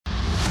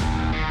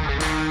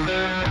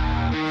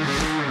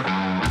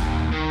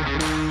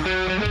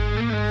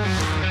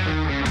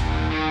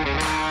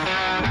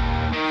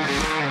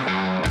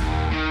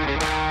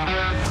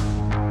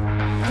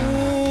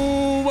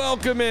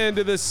Welcome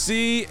into the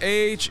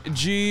CHGO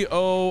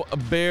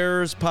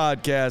Bears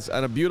podcast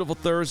on a beautiful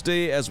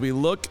Thursday as we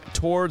look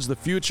towards the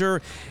future.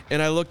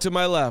 And I look to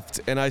my left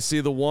and I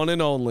see the one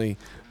and only,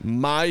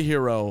 my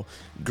hero,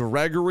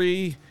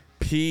 Gregory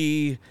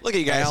P. Look at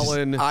you guys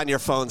Allen on your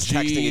phones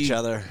texting each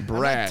other.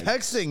 Brad. I'm not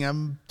texting.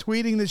 I'm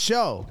tweeting the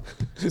show.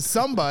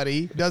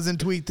 Somebody doesn't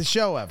tweet the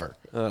show ever.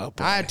 Oh,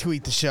 boy. I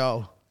tweet the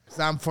show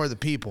because I'm for the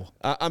people.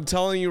 I'm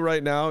telling you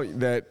right now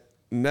that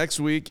next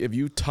week, if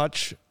you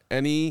touch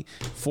any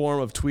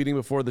form of tweeting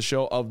before the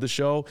show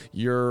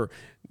we're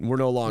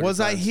no longer Was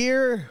I friends.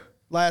 here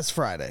last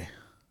Friday?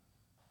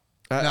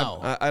 No.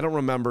 I don't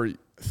remember.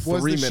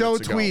 Was the show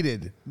ago.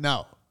 tweeted?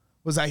 No.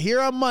 Was I here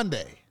on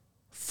Monday?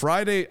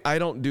 Friday, I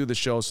don't do the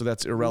show, so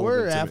that's irrelevant.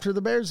 We're to me. after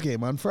the Bears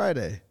game on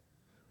Friday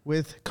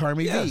with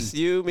Carmi Yes,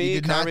 V. you, me,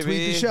 did not Carmi tweet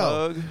V, the show.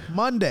 Hug.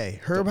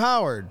 Monday, Herb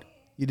Howard.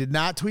 You did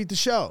not tweet the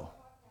show.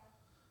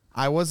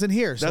 I wasn't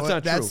here. So That's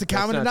not that's true. the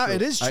That's common not denominator.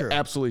 true. It is true. I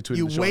absolutely tweeted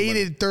You the show on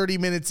waited 30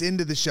 minutes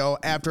into the show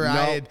after I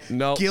had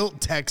guilt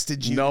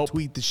texted you to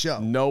tweet the show.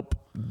 Nope.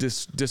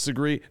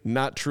 Disagree.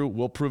 Not true.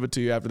 We'll prove it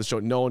to you after the show.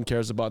 No one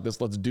cares about this.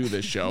 Let's do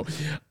this show.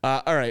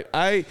 All right.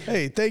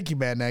 Hey, thank you,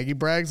 Matt Nagy.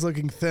 Bragg's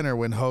looking thinner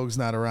when Hoag's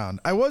not around.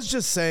 I was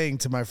just saying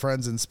to my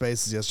friends in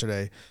Spaces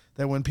yesterday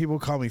that when people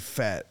call me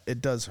fat,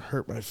 it does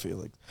hurt my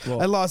feelings.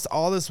 Well, I lost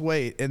all this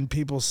weight, and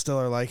people still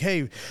are like,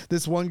 hey,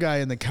 this one guy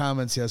in the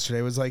comments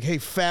yesterday was like, hey,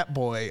 fat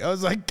boy. I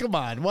was like, come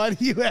on. Why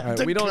do you have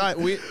to cut?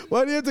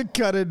 Why do you have to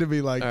cut into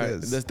me like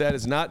this? That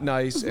is not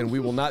nice, and we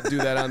will not do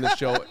that on the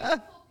show.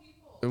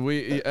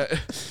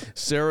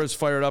 Sarah's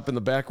fired up in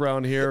the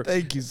background here.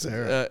 Thank you,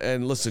 Sarah.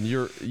 And listen,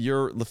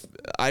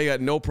 I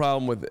got no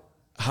problem with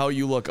how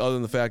you look, other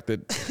than the fact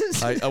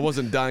that I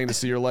wasn't dying to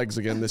see your legs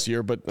again this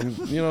year. But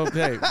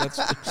hey,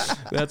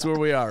 that's where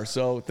we are.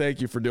 So thank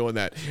you for doing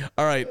that.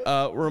 All right.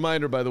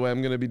 Reminder, by the way,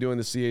 I'm going to be doing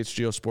the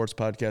CHGO Sports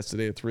Podcast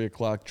today at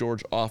 3:00.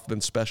 George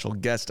Offman, special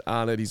guest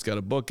on it. He's got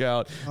a book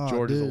out.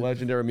 George is a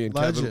legendary. Me and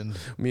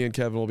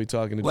Kevin will be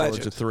talking to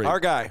George at 3. Our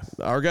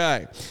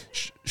guy.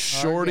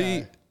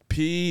 Shorty.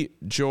 P.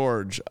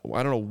 George.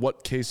 I don't know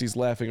what Casey's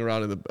laughing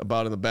around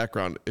about in the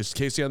background. Is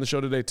Casey on the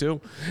show today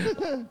too?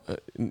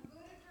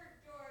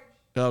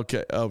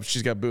 Okay. Oh,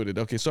 she's got booted.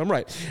 Okay, so I'm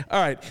right. All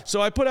right.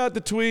 So I put out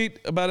the tweet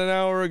about an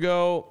hour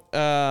ago,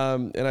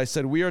 and I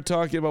said, we are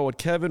talking about what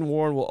Kevin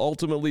Warren will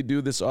ultimately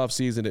do this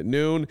offseason at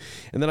noon.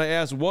 And then I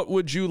asked, what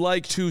would you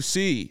like to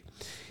see?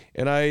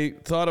 And I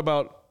thought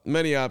about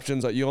many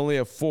options. You only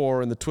have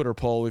 4 in the Twitter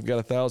poll. We've got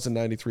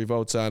 1,093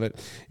 votes on it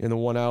in the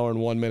 1 hour and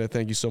 1 minute.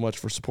 Thank you so much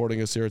for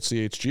supporting us here at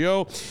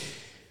CHGO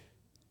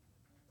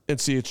and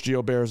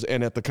CHGO Bears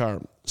and at the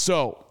Carm.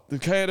 So the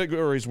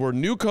categories were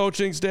new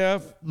coaching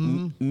staff,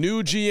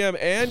 new GM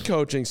and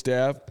coaching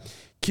staff,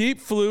 keep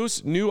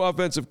Flus, new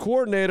offensive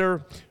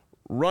coordinator,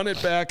 run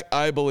it back,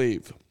 I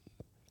believe.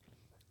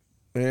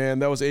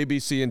 And that was A, B,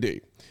 C, and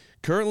D.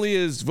 Currently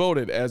is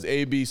voted as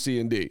A, B, C,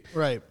 and D.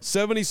 Right.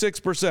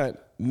 76%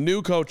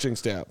 new coaching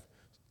staff,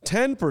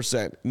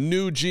 10%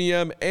 new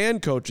GM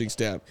and coaching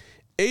staff,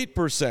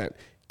 8%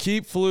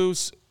 keep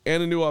Flus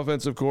and a new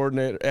offensive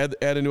coordinator, add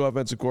a new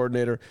offensive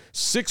coordinator,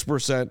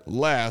 6%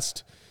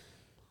 last,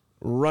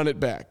 run it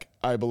back,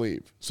 I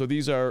believe. So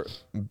these are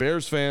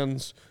Bears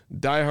fans,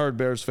 diehard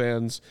Bears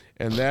fans,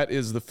 and that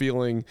is the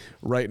feeling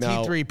right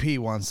now. T3P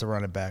wants to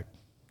run it back.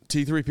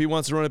 T3P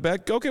wants to run it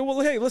back? Okay,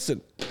 well, hey,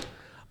 listen.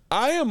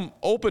 I am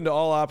open to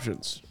all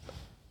options.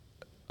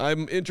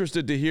 I'm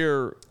interested to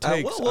hear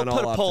takes on all options.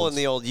 We'll put a poll in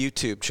the old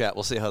YouTube chat.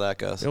 We'll see how that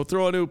goes. We'll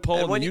throw a new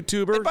poll on the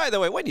YouTuber. And by the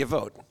way, when you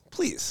vote,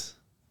 please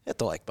hit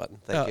the like button.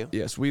 Thank you.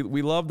 Yes, we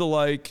love the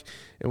like,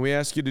 and we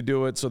ask you to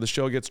do it so the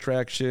show gets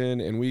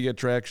traction, and we get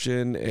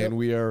traction, and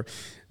we are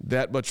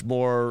that much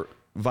more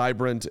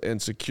vibrant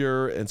and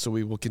secure, and so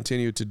we will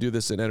continue to do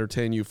this and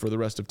entertain you for the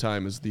rest of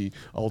time is the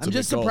ultimate I'm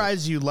just goal.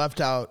 surprised you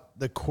left out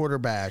the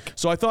quarterback.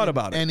 So I thought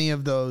about it. Any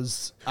of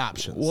those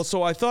options. Well,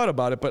 so I thought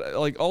about it, but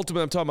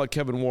ultimately I'm talking about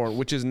Kevin Warren,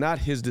 which is not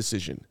his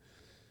decision.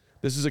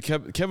 This is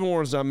Kevin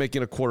Warren's not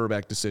making a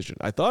quarterback decision.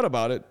 I thought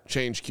about it,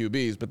 change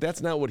QBs, but that's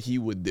not what he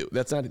would do.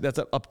 That's not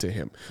up to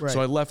him. Right.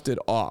 So I left it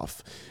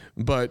off.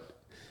 But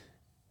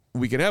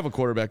we can have a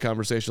quarterback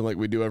conversation like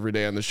we do every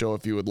day on the show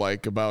if you would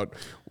like about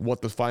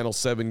what the final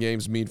 7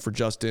 games mean for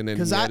Justin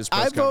and he had his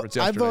press conference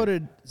yesterday.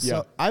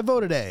 I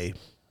voted A.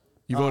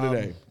 You voted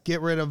A. Get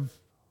rid of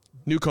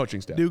New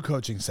coaching staff.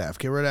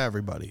 Get rid of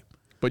everybody.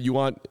 But you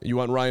want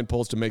Ryan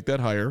Poles to make that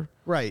higher.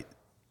 Right.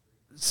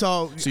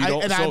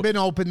 I've been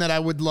open that I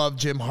would love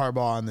Jim Harbaugh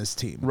on this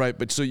team. Right,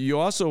 but so you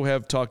also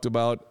have talked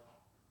about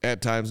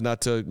at times,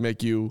 not to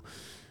make you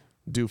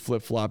do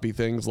flip-floppy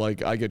things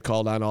like I get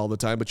called on all the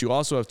time, but you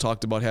also have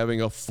talked about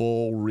having a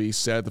full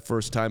reset the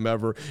first time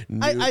ever.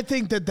 I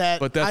think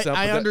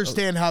I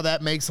understand how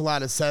that makes a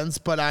lot of sense,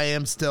 but I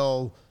am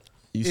still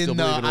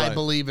I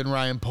believe in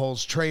Ryan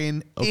Poles'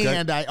 train,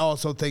 and I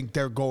also think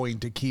they're going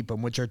to keep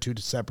him, which are two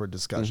separate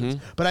discussions.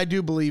 Mm-hmm. But I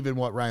do believe in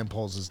what Ryan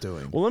Poles is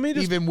doing. Well,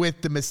 even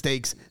with the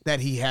mistakes that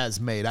he has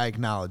made, I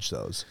acknowledge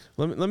those.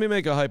 Let me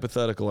make a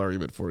hypothetical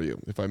argument for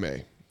you, if I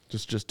may.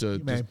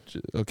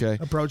 Okay.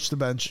 Approach the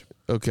bench.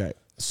 Okay.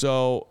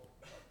 So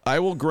I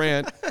will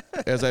grant,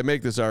 as I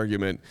make this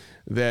argument,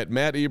 that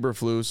Matt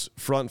Eberflus,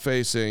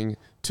 front-facing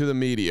to the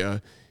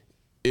media,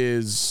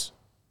 is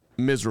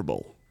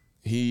miserable.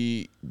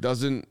 He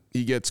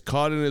gets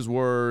caught in his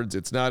words.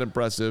 It's not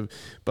impressive.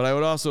 But I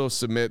would also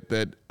submit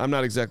that I'm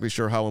not exactly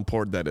sure how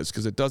important that is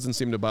because it doesn't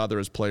seem to bother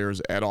his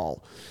players at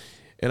all.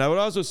 And I would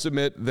also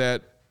submit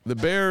that the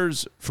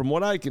Bears, from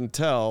what I can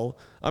tell,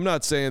 I'm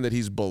not saying that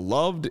he's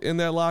beloved in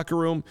that locker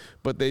room,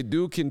 but they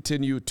do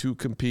continue to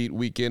compete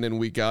week in and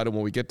week out. And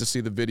when we get to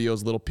see the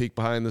videos, little peek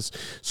behind the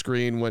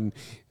screen, when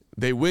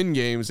they win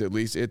games, at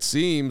least, it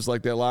seems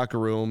like that locker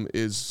room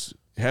is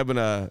having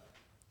a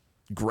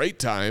great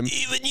time.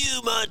 Even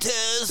you,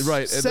 Montez.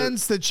 Right.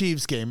 Since the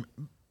Chiefs game.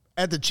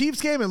 At the Chiefs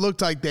game, it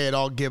looked like they had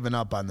all given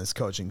up on this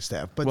coaching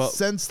staff. But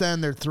since then,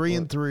 they're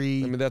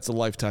 3-3. I mean, that's a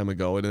lifetime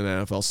ago in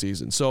an NFL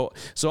season. So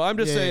I'm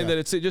just saying that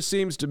it just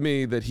seems to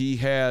me that he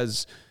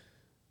has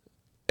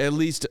at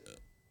least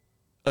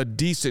a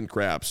decent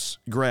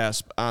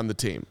grasp on the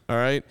team. All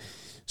right.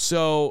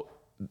 So,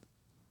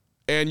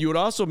 and you would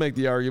also make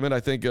the argument, I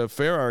think a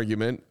fair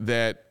argument,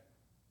 that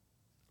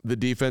the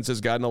defense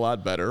has gotten a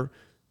lot better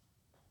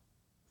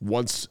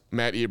once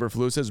Matt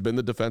Eberflus has been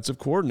the defensive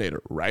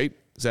coordinator, right?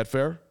 Is that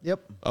fair? Yep.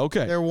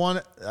 Okay.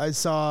 I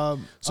saw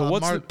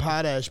Mark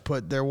Potash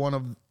put they're one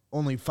of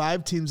only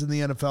 5 teams in the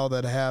NFL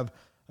that have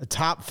a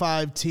top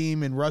 5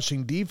 team in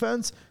rushing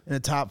defense and a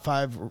top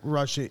 5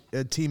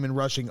 team in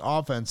rushing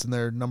offense, and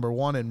they're number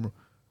 1 in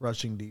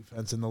rushing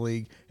defense in the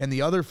league. And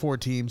the other 4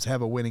 teams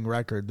have a winning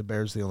record. The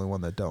Bears the only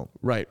one that don't.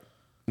 Right.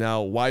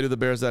 Now, why do the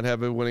Bears not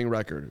have a winning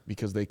record?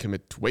 Because they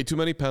commit way too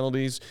many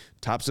penalties,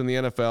 tops in the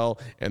NFL,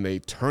 and they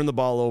turn the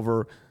ball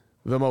over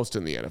the most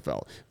in the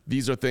NFL.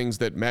 These are things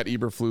that Matt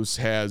Eberflus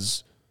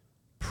has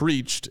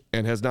preached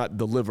and has not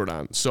delivered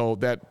on. So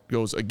that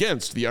goes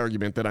against the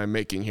argument that I'm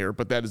making here,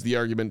 but that is the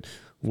argument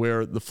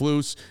where the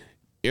Flus,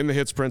 in the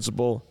hits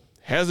principle,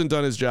 hasn't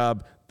done his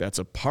job. That's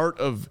a part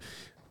of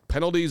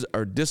penalties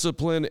are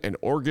discipline and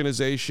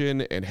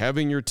organization and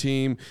having your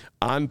team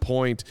on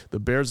point. The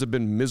Bears have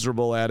been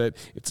miserable at it.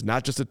 It's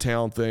not just a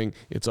talent thing.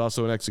 It's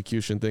also an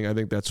execution thing. I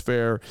think that's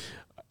fair.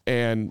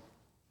 And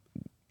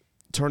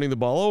turning the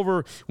ball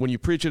over, when you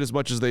preach it as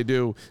much as they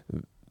do,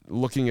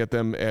 looking at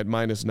them at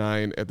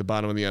 -9 at the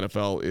bottom of the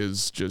NFL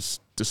is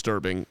just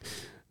disturbing,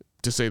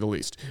 to say the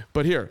least.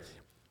 But here,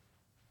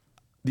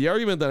 the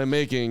argument that I'm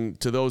making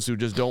to those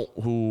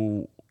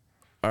who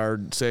are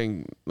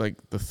saying, like,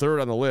 the third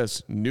on the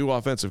list, new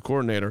offensive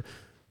coordinator,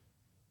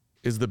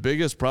 is the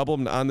biggest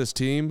problem on this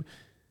team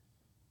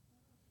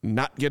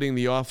not getting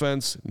the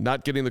offense,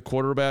 not getting the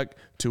quarterback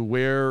to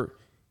where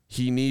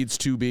he needs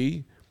to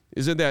be.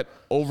 Isn't that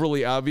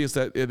overly obvious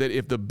that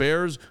if the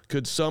Bears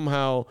could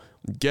somehow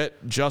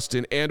get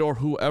Justin and or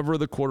whoever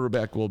the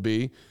quarterback will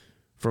be,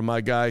 from my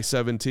guy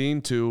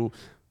 17 to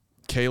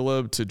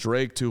Caleb to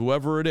Drake to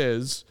whoever it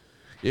is,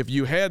 if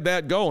you had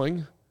that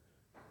going,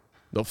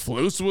 the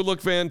Flus would look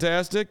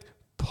fantastic,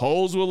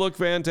 Poles would look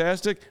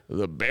fantastic,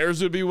 the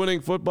Bears would be winning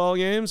football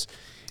games.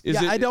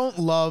 I don't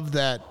love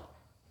that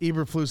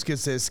Eberflus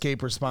gets to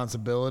escape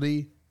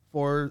responsibility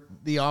for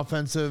the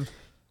offensive,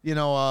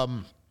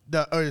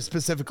 or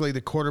specifically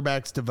the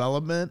quarterback's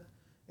development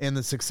and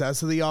the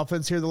success of the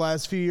offense here the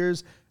last few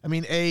years. I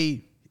mean,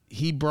 A,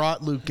 he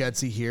brought Luke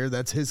Getsy here.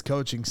 That's his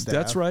coaching staff.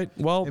 That's right.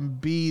 Well,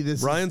 and B,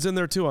 Brian's in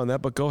there too on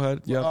that, but go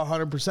ahead. Yeah,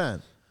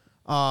 100%.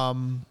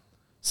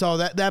 So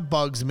that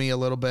bugs me a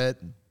little bit.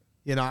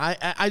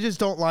 I just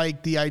don't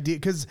like the idea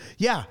because,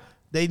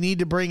 they need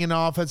to bring in an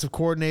offensive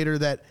coordinator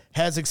that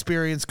has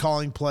experience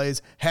calling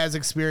plays, has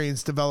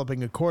experience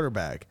developing a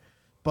quarterback.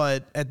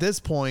 But at this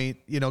point,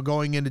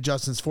 going into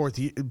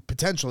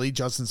potentially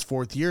Justin's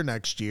 4th year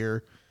next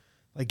year,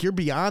 like, you're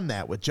beyond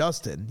that with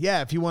Justin.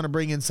 Yeah, if you want to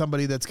bring in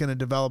somebody that's going to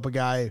develop a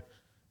guy,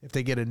 if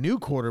they get a new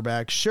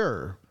quarterback,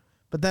 sure.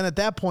 But then at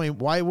that point,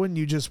 why wouldn't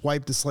you just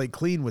wipe the slate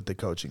clean with the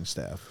coaching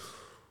staff?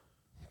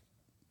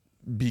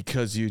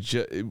 Because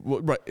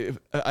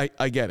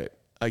I get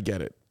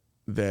it.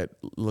 That,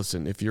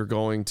 listen, if you're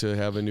going to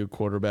have a new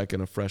quarterback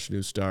and a fresh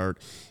new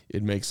start,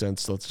 it makes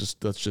sense. Let's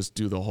just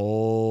do the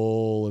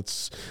whole.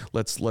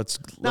 I'll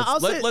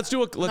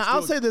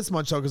say this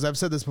much though, because I've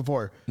said this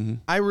before. Mm-hmm.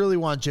 I really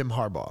want Jim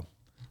Harbaugh,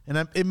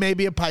 and it may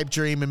be a pipe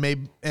dream and may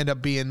end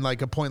up being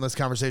like a pointless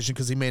conversation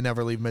because he may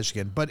never leave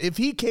Michigan. But if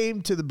he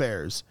came to the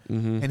Bears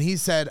and he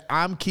said,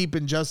 "I'm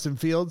keeping Justin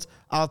Fields,"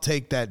 I'll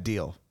take that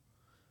deal.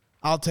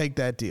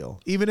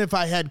 Even if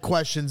I had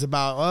questions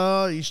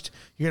about, you're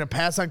going to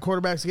pass on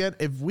quarterbacks again.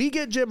 If we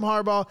get Jim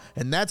Harbaugh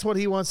and that's what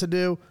he wants to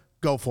do,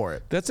 go for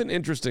it. That's an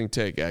interesting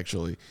take,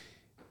 actually.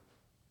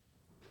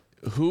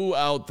 Who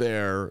out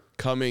there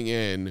coming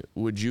in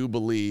would you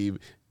believe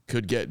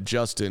could get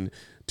Justin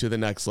to the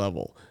next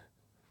level?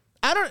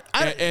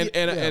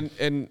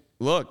 And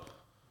look,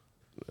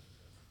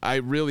 I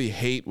really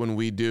hate when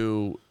we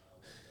do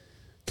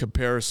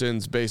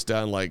comparisons based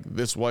on like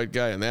this white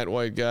guy and that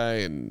white guy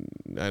and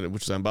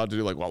which I'm about to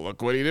do. Like, well,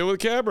 look what he did with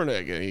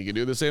Kaepernick, and he can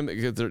do the same.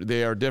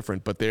 They are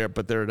different, but they're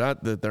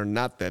not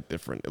that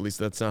different. At least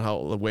that's not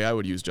the way I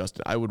would use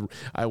Justin.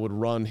 I would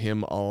run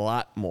him a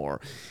lot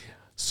more.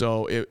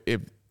 So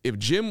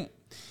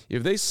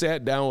if they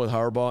sat down with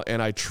Harbaugh,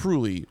 and I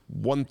truly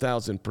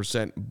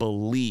 1,000%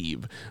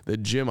 believe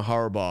that Jim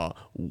Harbaugh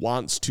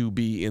wants to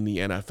be in the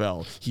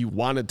NFL. He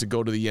wanted to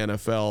go to the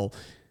NFL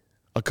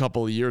a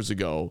couple of years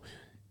ago,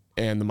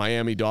 and the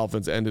Miami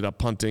Dolphins ended up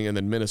punting, and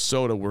then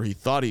Minnesota, where he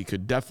thought he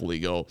could definitely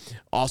go,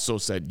 also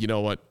said, you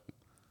know what,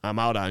 I'm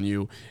out on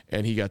you,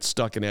 and he got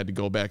stuck and had to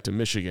go back to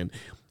Michigan.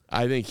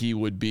 I think he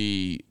would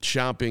be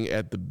chomping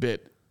at the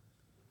bit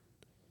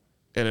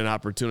at an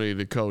opportunity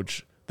to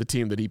coach the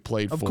team that he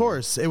played for. Of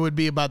course, it would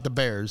be about the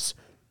Bears.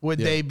 Would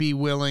they be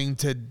willing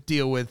to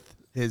deal with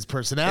his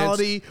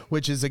personality,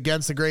 which is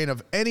against the grain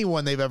of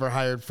anyone they've ever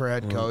hired for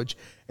head coach?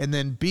 And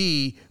then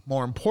B,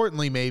 more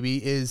importantly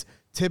maybe, is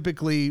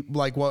typically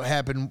like what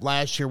happened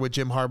last year with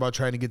Jim Harbaugh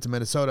trying to get to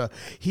Minnesota.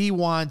 He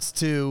wants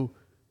to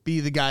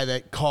be the guy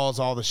that calls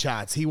all the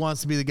shots. He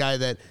wants to be the guy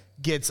that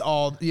gets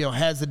all,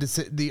 has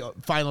the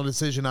final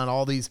decision on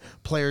all these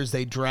players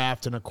they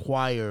draft and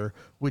acquire,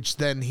 which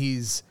then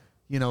he's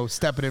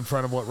stepping in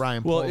front of what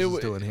Ryan Poles is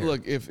doing here.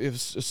 Look, if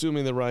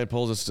assuming that Ryan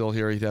Poles is still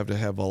here, he'd have to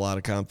have a lot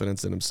of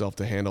confidence in himself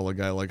to handle a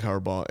guy like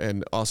Harbaugh,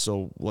 and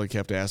also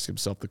have to ask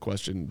himself the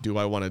question, do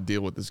I want to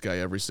deal with this guy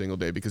every single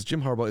day? Because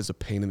Jim Harbaugh is a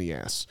pain in the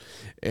ass,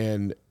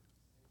 and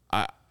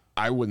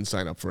I wouldn't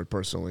sign up for it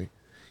personally.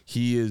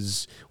 He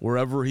is,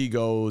 wherever he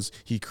goes,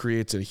 he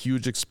creates a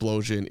huge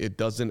explosion. It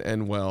doesn't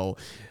end well,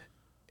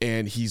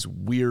 and he's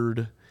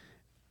weird.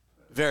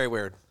 Very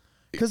weird.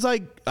 Because, all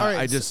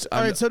right,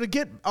 so to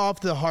get off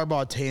the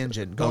Harbaugh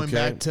tangent, going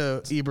back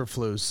to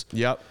Eberflus.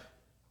 Yep.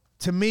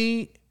 To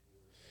me,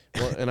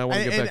 well, and I want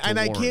to get back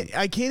to Warren.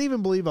 I can't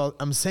even believe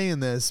I'm saying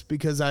this,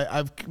 because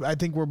I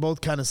think we're both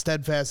kind of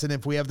steadfast, and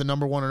if we have the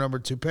number 1 or number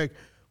 2 pick,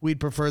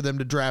 we'd prefer them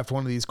to draft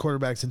one of these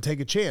quarterbacks and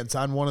take a chance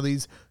on one of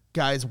these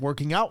guys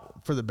working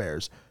out for the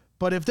Bears.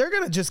 But if they're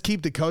going to just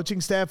keep the coaching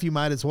staff, you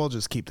might as well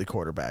just keep the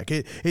quarterback.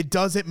 It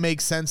doesn't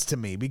make sense to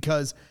me,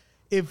 because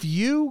if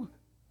you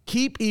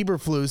keep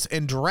Eberflus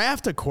and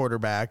draft a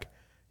quarterback,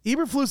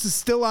 Eberflus is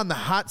still on the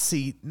hot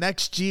seat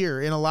next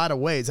year in a lot of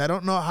ways. I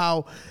don't know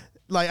how,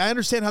 I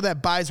understand how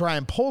that buys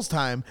Ryan Poles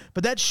time,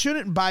 but that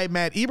shouldn't buy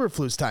Matt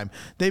Eberflus time.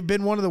 They've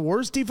been one of the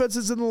worst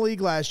defenses in the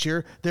league last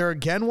year. They're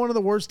again one of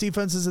the worst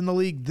defenses in the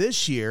league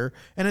this year.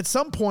 And at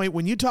some point,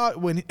 when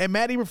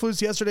Matt Eberflus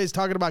yesterday is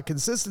talking about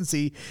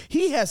consistency,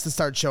 he has to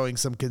start showing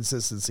some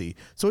consistency.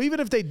 So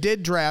even if they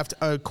did draft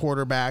a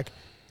quarterback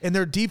and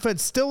their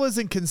defense still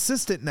isn't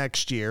consistent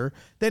next year,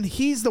 then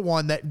he's the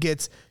one that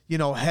gets,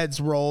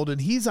 heads rolled, and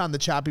he's on the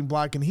chopping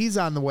block, and he's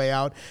on the way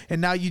out. And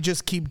now you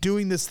just keep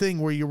doing this thing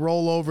where you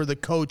roll over the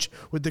coach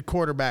with the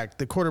quarterback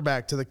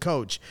to the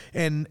coach.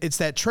 And it's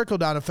that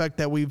trickle-down effect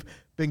that we've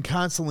been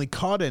constantly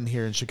caught in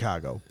here in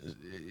Chicago.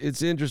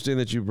 It's interesting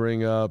that you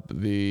bring up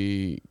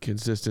the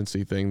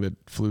consistency thing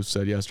that Flus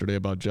said yesterday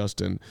about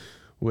Justin,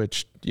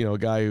 which, a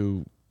guy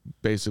who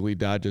basically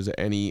dodges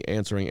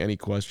answering any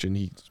question,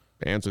 he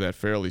answer that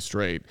fairly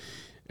straight.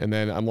 And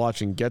then I'm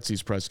watching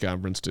Getsy's press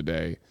conference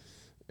today,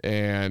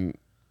 and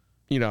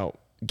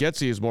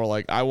Getsy is more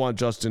like, I want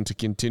Justin to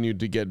continue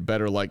to get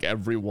better like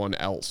everyone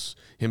else,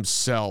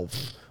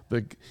 himself,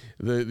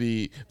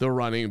 the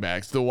running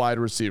backs, the wide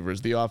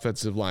receivers, the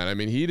offensive line. I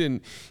mean, he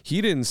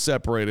didn't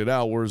separate it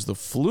out, whereas the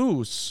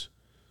Flus,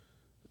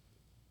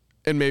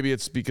 and maybe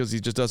it's because he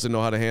just doesn't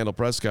know how to handle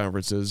press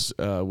conferences,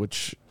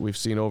 which we've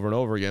seen over and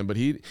over again, but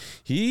he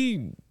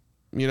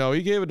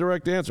gave a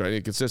direct answer. I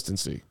need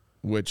consistency,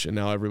 and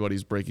now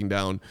everybody's breaking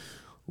down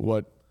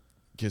what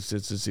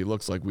consistency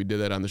looks like. We did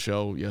that on the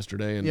show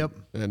yesterday,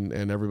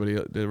 and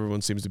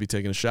everyone seems to be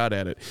taking a shot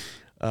at it.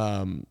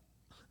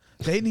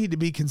 They need to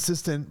be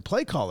consistent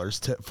play callers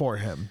for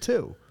him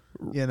too.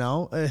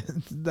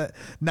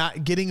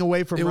 Not getting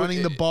away from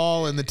running the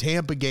ball in the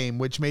Tampa game,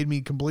 which made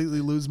me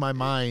completely lose my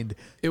mind.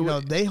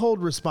 They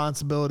hold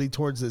responsibility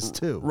towards this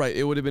too. Right.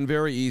 It would have been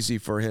very easy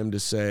for him to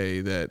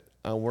say that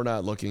we're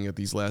not looking at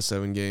these last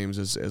 7 games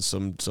as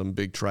some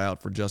big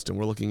tryout for Justin.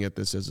 We're looking at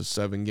this as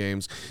 7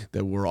 games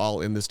that we're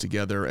all in this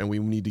together, and we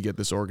need to get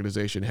this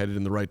organization headed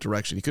in the right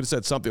direction. He could have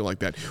said something like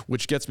that,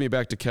 which gets me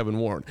back to Kevin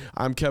Warren.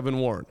 I'm Kevin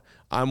Warren.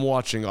 I'm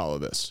watching all of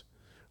this.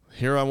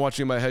 Here I'm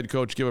watching my head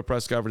coach give a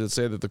press conference and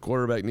say that the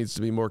quarterback needs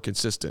to be more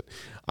consistent.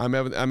 I'm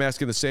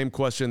asking the same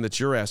question that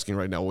you're asking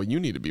right now. Well, you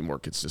need to be more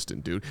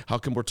consistent, dude. How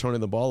come we're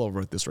turning the ball over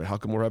at this rate? How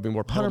come we're having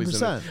more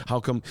penalties? 100%. How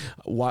come?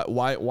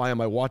 Why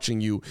am I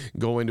watching you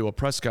go into a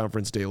press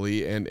conference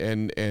daily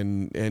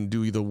and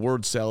do the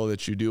word salad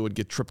that you do and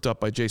get tripped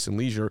up by Jason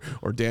Leisure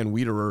or Dan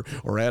Wiederer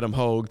or Adam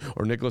Hogue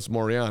or Nicholas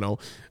Moriano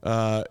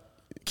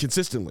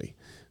consistently?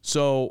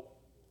 So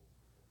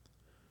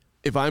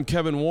if I'm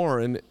Kevin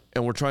Warren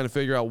and we're trying to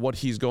figure out what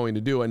he's going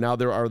to do, and now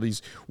there are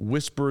these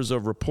whispers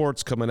of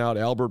reports coming out.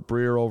 Albert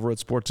Breer over at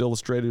Sports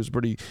Illustrated is a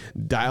pretty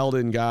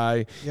dialed-in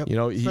guy. Yep.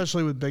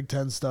 Especially with Big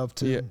Ten stuff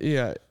too.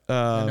 Yeah.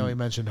 I know he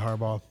mentioned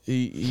Harbaugh.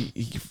 He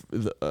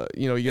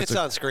gets it's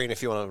on screen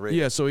if you want to read.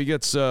 Yeah, so he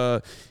gets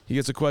a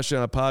question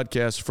on a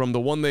podcast from the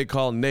one they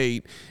call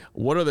Nate.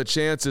 What are the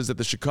chances that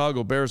the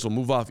Chicago Bears will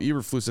move off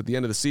Eberflus at the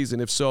end of the season?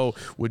 If so,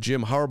 would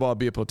Jim Harbaugh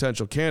be a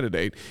potential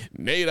candidate?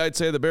 Nate, I'd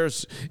say the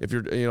Bears. If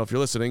you're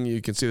listening,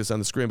 you can see this on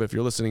the screen. But if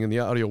you're listening in the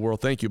audio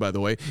world, thank you, by the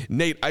way,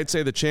 Nate. I'd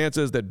say the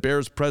chances that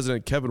Bears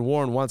president Kevin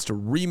Warren wants to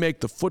remake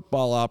the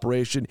football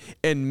operation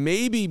and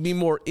maybe be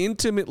more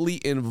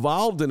intimately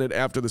involved in it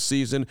after the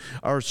season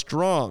are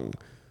strong.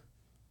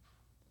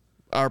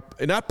 Are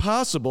not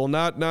possible,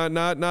 not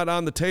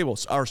on the table,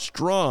 are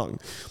strong.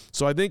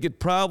 So I think it'd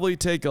probably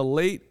take a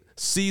late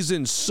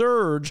season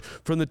surge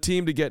from the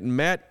team to get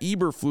Matt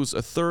Eberflus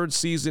a third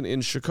season in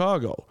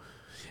Chicago.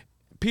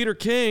 Peter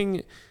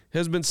King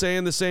has been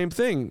saying the same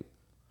thing,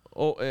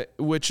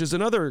 which is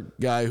another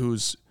guy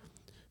who's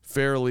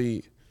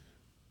fairly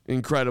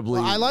incredibly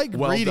I like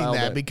reading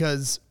that in.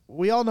 Because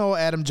we all know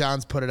Adam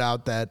Johns put it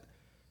out that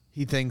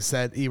he thinks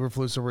that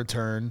Eberflus will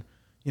return.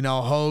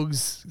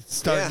 Hogue's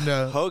starting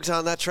to... Hogue's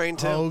on that train,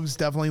 too. Hogue's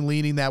definitely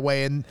leaning that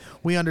way, and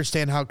we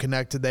understand how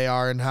connected they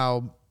are and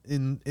how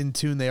in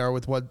tune they are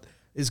with what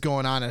is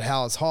going on at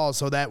Hallis Hall,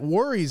 so that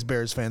worries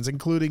Bears fans,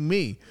 including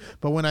me.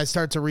 But when I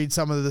start to read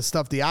some of the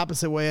stuff the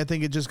opposite way, I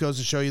think it just goes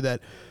to show you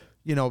that,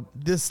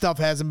 this stuff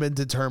hasn't been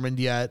determined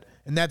yet,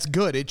 and that's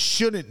good. It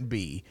shouldn't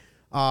be,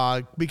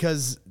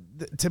 because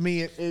to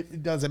me,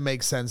 it doesn't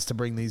make sense to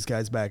bring these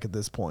guys back at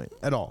this point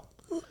at all.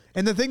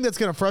 And the thing that's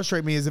going to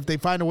frustrate me is if they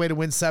find a way to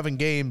win 7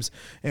 games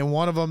and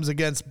one of them's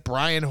against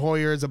Brian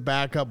Hoyer as a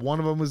backup, one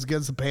of them was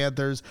against the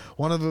Panthers,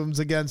 one of them's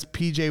against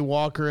P.J.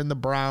 Walker and the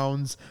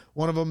Browns,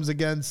 one of them's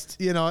against,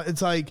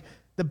 it's like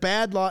the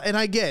bad law. And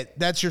I get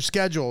that's your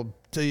schedule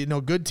to,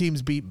 good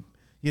teams beat,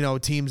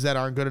 teams that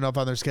aren't good enough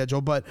on their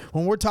schedule. But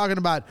when we're talking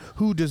about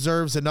who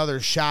deserves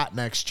another shot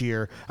next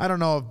year, I don't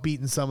know if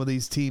beating some of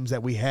these teams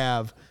that we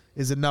have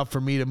is enough for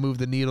me to move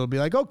the needle and be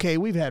like, okay,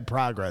 we've had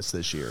progress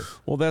this year.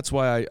 Well, that's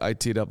why I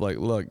teed up like,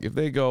 look, if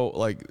they go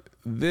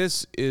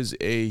this is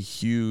a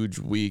huge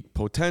week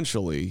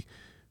potentially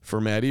for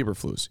Matt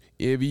Eberflus.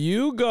 If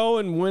you go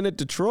and win at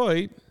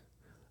Detroit,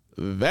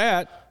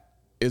 that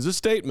is a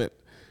statement.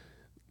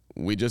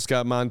 We just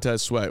got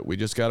Montez Sweat. We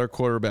just got our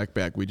quarterback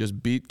back. We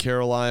just beat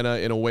Carolina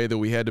in a way that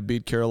we had to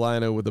beat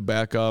Carolina with a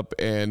backup,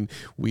 and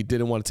we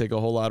didn't want to take a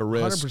whole lot of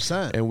risk.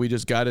 100%. And we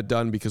just got it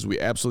done because we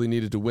absolutely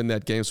needed to win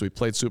that game, so we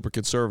played super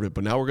conservative.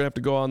 But now we're going to have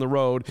to go on the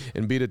road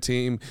and beat a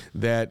team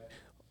that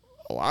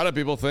a lot of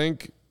people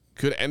think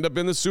could end up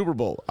in the Super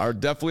Bowl. Are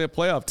definitely a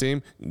playoff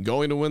team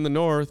going to win the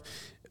North.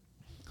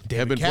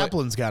 David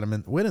Kaplan's got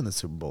him winning the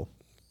Super Bowl.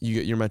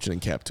 You're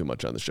mentioning Cap too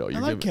much on the show. I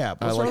like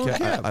Cap. What's wrong with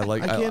Cap?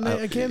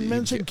 I can't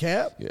mention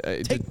Cap.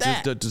 Take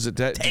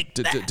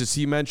that. Does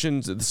he mention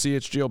the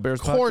CHGO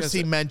Bears podcast? Of course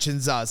he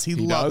mentions us. He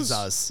loves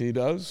us. He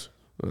does?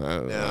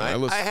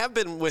 I have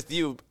been with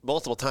you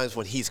multiple times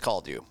when he's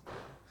called you.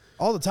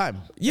 All the time.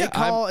 Yeah, they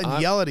call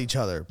and yell at each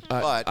other.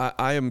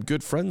 I am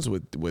good friends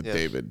with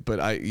David, but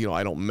I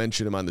don't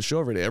mention him on the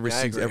show every day.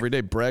 Every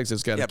day, Braggs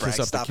has got to kiss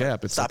up the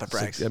cap. Stop it,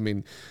 Braggs. I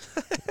mean,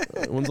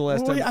 when's the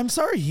last time? I'm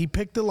sorry, he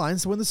picked the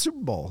Lions to win the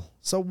Super Bowl.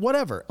 So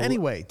whatever.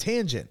 Anyway,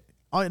 tangent.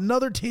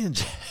 Another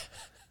tangent.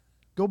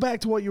 Go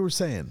back to what you were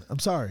saying. I'm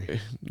sorry.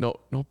 No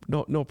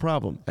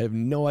problem. I have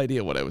no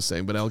idea what I was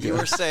saying, but I'll get. You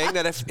were saying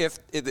that if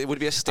it would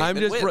be a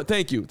statement win.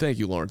 Thank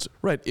you, Lawrence.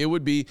 Right, it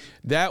would be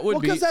that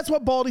would be because that's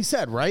what Baldy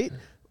said, right?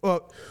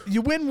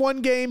 You win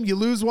one game, you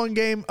lose one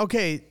game.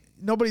 Okay,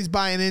 nobody's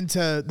buying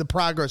into the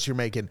progress you're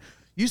making.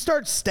 You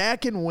start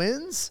stacking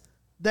wins,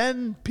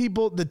 then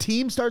the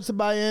team starts to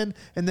buy in,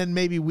 and then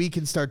maybe we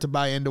can start to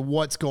buy into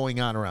what's going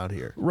on around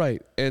here.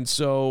 Right, and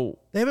so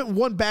they haven't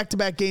won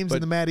back-to-back games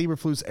in the Matt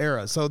Eberflus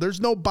era, so there's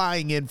no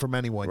buying in from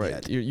anyone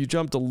yet. You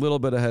jumped a little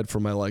bit ahead for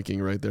my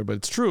liking right there, but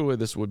it's true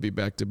this would be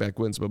back-to-back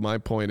wins. But my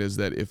point is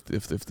that if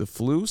the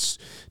Flus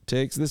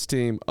takes this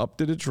team up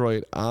to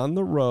Detroit on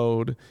the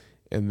road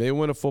and they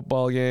win a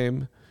football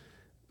game,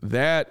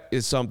 that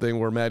is something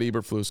where Matt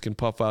Eberflus can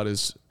puff out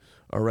his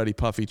already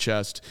puffy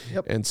chest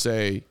and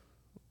say,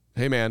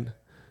 hey, man,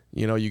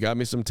 you got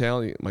me some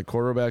talent. My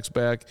quarterback's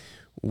back.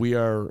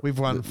 We've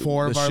won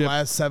 4 of our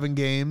last 7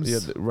 games.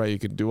 Yeah, right. You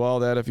can do all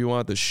that if you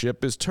want. The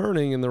ship is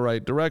turning in the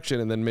right direction,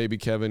 and then maybe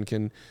Kevin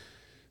can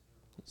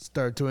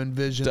start to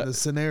envision the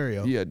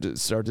scenario. Yeah,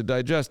 start to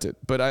digest it.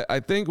 But I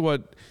think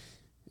what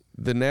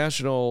the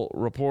national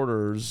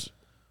reporters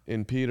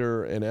in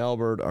Peter and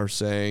Albert are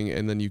saying,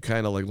 and then you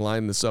kind of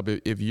line this up.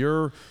 If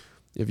you're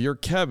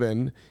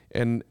Kevin,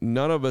 and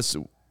none of us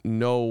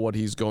know what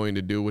he's going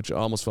to do, which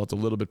almost felt a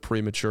little bit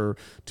premature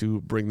to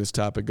bring this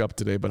topic up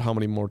today, but how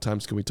many more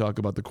times can we talk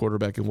about the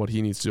quarterback and what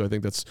he needs to do? I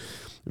think that's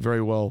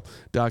very well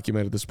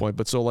documented at this point.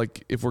 But so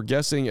if we're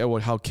guessing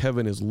at how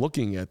Kevin is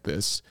looking at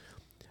this,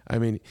 I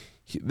mean,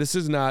 this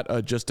is not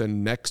just a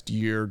next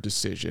year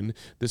decision.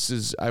 This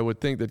is, I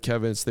would think that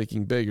Kevin is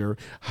thinking bigger,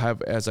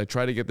 as I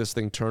try to get this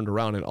thing turned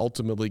around and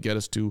ultimately get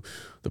us to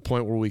the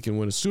point where we can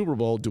win a Super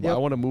Bowl. Do I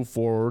want to move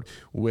forward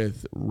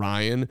with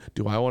Ryan?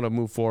 Do I want to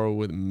move forward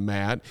with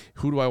Matt?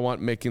 Who do I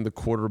want making the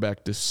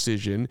quarterback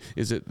decision?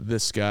 Is it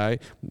this guy?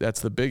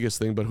 That's the biggest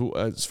thing. But who,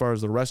 as far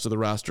as the rest of the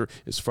roster,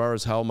 as far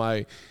as how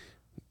my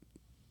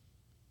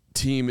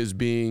team is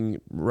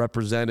being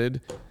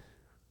represented,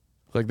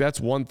 like that's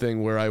one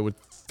thing where I would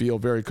feel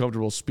very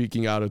comfortable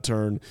speaking out of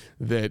turn,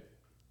 that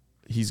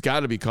he's got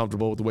to be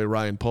comfortable with the way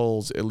Ryan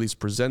Poles at least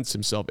presents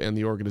himself, and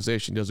the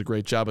organization does a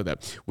great job of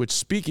that. Which,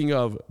 speaking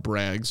of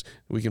brags,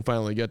 we can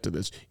finally get to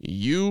this.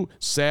 You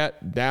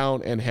sat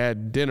down and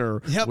had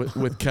dinner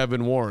with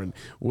Kevin Warren,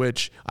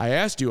 which I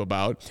asked you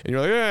about, and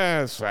you're like,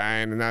 yeah, it's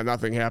fine, and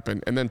nothing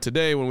happened. And then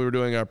today when we were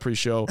doing our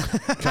pre-show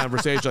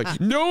conversation, like,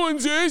 no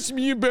one's asked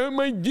me about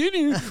my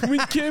dinner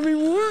with Kevin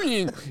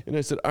Warren. And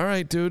I said, all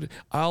right, dude,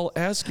 I'll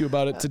ask you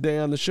about it today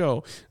on the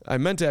show. I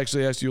meant to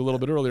actually ask you a little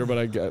bit earlier,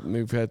 but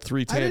we've had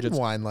 3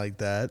 tangents. Wine like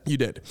that. You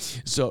did.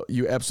 So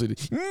you absolutely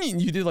did.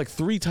 You did like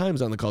 3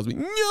 times on the calls.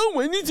 No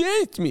one has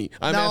asked me.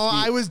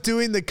 I was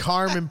doing the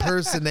Carm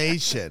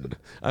impersonation.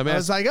 I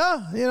was like,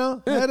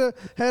 had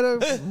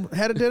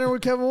a dinner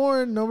with Kevin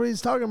Warren.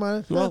 Nobody's talking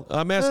about it. Well,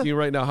 I'm asking you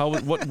right now,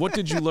 what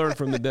did you learn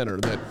from the dinner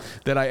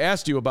that I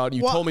asked you about?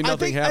 You told me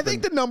nothing happened. I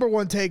think the number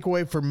one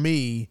takeaway for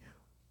me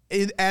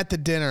at the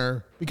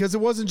dinner, because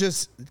it wasn't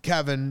just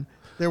Kevin.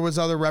 There was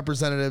other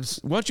representatives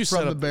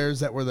from the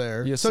Bears that were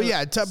there.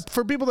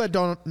 For people that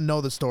don't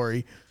know the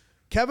story,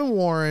 Kevin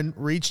Warren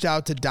reached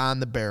out to Don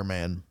the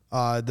Bearman,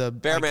 the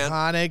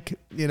iconic,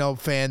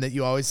 fan that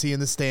you always see in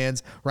the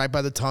stands right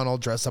by the tunnel,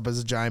 dressed up as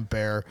a giant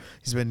bear.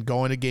 He's been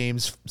going to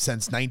games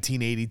since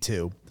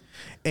 1982.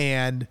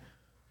 And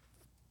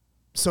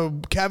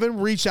so Kevin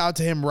reached out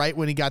to him right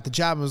when he got the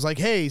job and was like,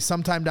 hey,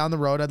 sometime down the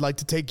road, I'd like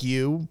to take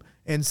you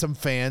and some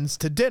fans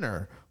to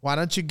dinner. Why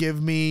don't you give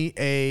me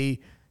a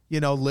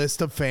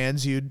list of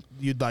fans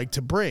you'd like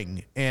to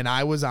bring? And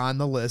I was on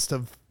the list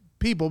of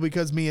people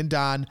because me and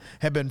Don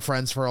have been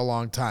friends for a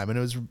long time, and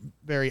it was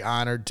very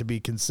honored to be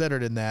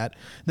considered in that.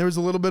 There was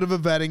a little bit of a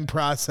vetting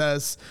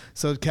process,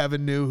 so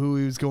Kevin knew who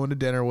he was going to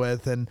dinner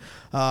with, and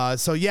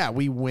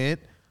we went.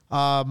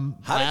 How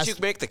did you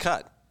make the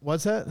cut?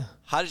 What's that?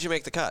 How did you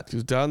make the cut?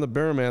 Because Don the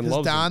Bearman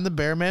loves Don the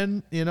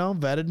Bearman,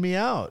 vetted me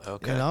out.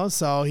 Okay.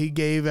 So he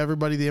gave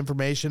everybody the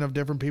information of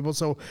different people.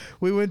 So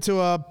we went to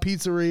a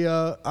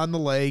pizzeria on the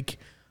lake,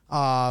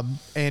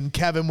 and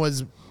Kevin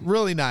was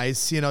really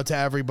nice, to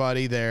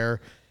everybody there.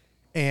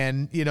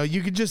 And,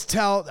 you could just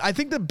tell. I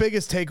think the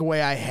biggest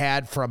takeaway I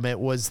had from it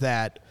was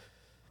that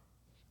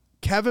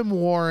Kevin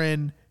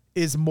Warren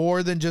is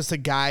more than just a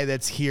guy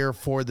that's here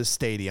for the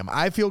stadium.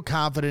 I feel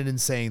confident in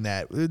saying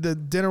that. The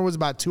dinner was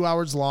about 2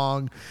 hours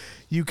long.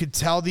 You could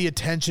tell the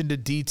attention to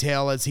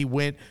detail as he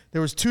went.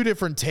 There was 2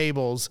 different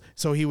tables,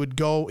 so he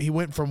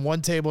went from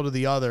one table to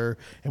the other,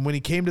 and when he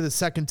came to the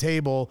second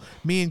table,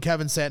 me and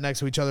Kevin sat next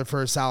to each other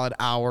for a solid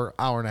hour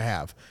and a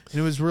half. And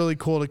it was really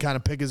cool to kind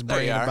of pick his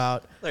brain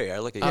about. There you are.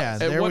 Look at you. Yeah,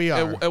 there we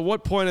are. At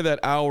what point of that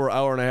hour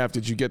and a half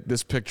did you get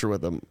this picture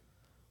with him?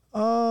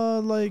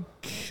 Like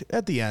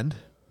at the end.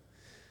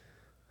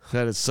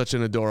 That is such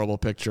an adorable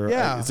picture.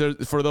 Yeah.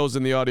 For those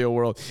in the audio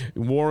world,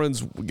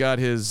 Warren's got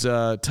his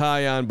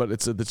tie on, but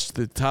it's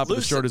the top of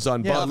the shirt is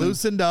unbuttoned. Yeah,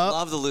 loosened up.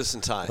 Love the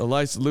loosened tie. The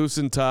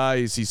loosened tie.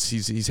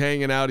 He's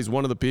hanging out. He's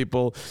one of the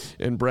people,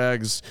 and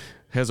brags.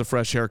 Has a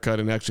fresh haircut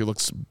and actually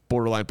looks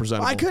borderline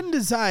presentable. I couldn't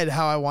decide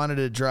how I wanted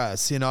to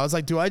dress. I was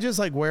like, do I just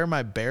wear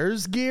my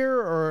Bears gear,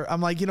 or I'm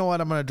like, you know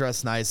what, I'm going to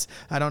dress nice.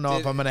 I don't know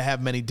if I'm going to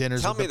have many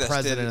dinners with the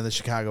president of the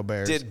Chicago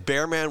Bears. Did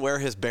Bearman wear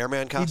his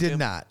Bearman costume? He did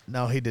not.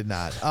 No, he did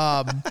not.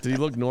 Did he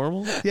look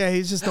normal? Yeah,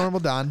 he's just normal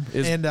Don.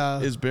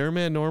 Is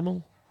Bearman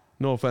normal?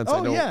 No offense.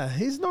 Oh, yeah,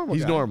 he's normal.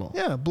 He's normal.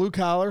 Yeah, blue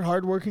collar,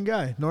 hardworking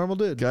guy. Normal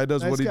dude. Guy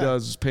does nice what he guy.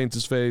 does, paints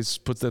his face,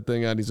 puts that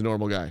thing on. He's a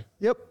normal guy.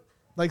 Yep,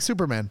 like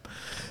Superman.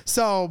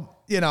 So,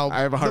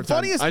 I have a hard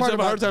time. I have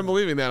a hard time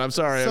believing that. I'm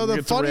sorry. So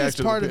the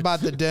funniest part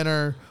about the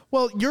dinner,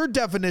 well, your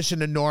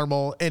definition of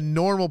normal and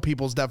normal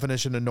people's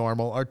definition of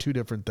normal are 2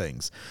 different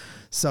things.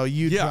 So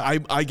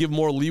I give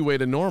more leeway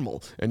to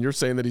normal, and you're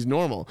saying that he's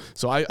normal.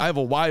 So I have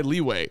a wide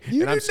leeway.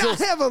 You do not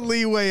have a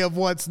leeway of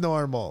what's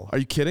normal. Are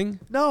you kidding?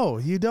 No,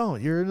 you don't.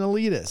 You're an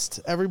elitist.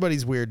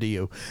 Everybody's weird to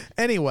you.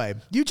 Anyway,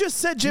 you just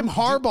said Jim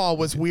Harbaugh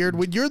was weird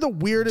when you're the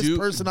weirdest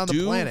person on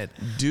the planet.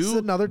 This is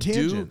another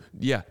tangent.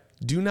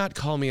 Do not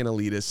call me an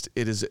elitist.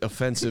 It is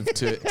offensive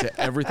to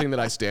everything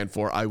that I stand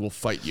for. I will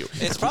fight you.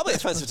 It's probably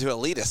offensive to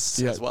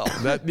elitists as well.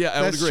 I would agree.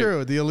 That's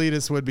true. The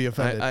elitists would be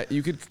offended.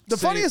 The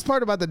funniest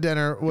part about the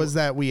dinner was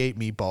that we ate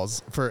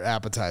meatballs for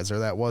appetizer.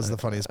 That was the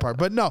funniest part.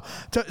 But no,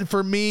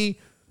 for me,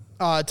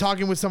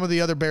 talking with some of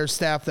the other Bears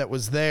staff that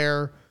was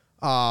there,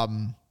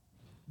 the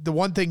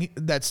one thing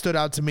that stood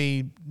out to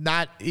me,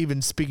 not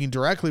even speaking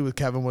directly with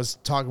Kevin, was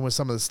talking with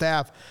some of the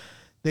staff.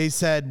 They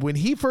said when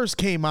he first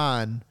came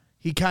on,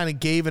 he kind of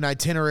gave an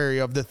itinerary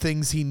of the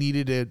things he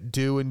needed to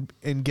do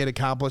and get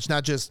accomplished,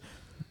 not just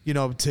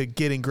to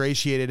get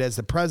ingratiated as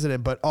the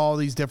president, but all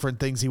these different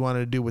things he wanted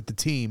to do with the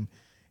team.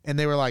 And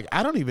they were like,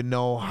 I don't even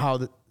know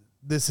how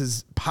this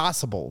is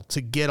possible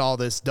to get all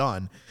this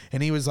done.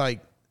 And he was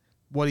like,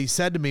 what he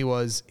said to me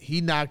was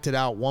he knocked it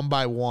out one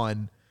by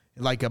one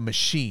like a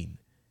machine.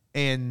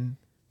 And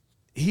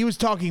he was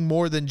talking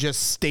more than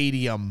just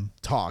stadium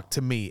talk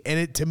to me.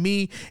 And to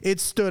me, it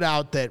stood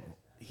out that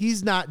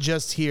he's not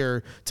just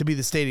here to be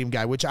the stadium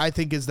guy, which I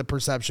think is the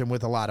perception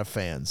with a lot of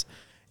fans.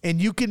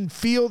 And you can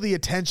feel the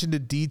attention to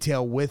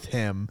detail with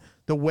him,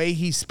 the way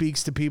he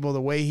speaks to people,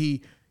 the way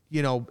he,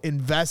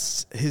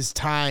 invests his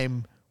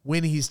time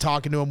when he's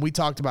talking to them. We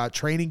talked about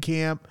training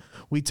camp.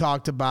 We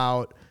talked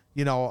about,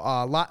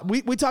 a lot.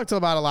 We talked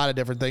about a lot of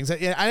different things. I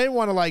didn't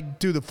want to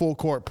do the full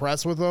court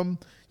press with him.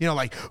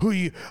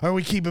 Are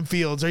we keeping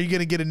Fields? Are you going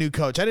to get a new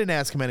coach? I didn't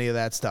ask him any of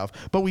that stuff,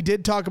 but we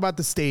did talk about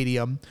the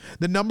stadium.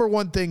 The number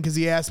one thing, because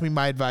he asked me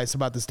my advice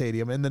about the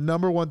stadium, and the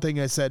number one thing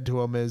I said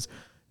to him is,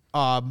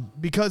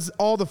 because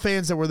all the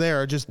fans that were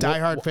there are just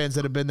diehard fans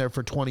that have been there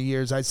for 20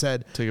 years, I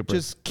said,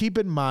 just keep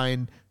in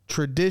mind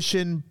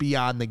tradition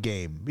beyond the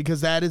game, because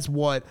that is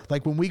what,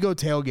 when we go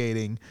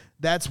tailgating,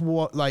 that's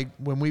what,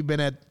 when we've been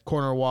at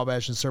Corner of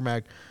Wabash and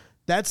Cermak,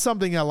 that's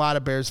something a lot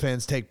of Bears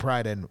fans take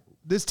pride in.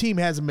 This team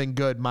hasn't been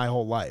good my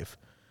whole life,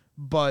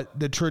 but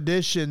the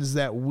traditions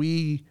that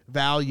we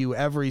value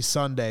every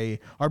Sunday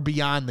are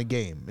beyond the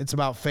game. It's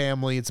about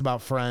family. It's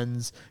about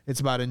friends.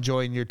 It's about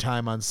enjoying your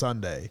time on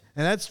Sunday.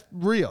 And that's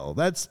real.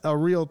 That's a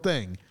real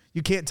thing.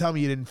 You can't tell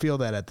me you didn't feel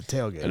that at the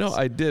tailgate. No,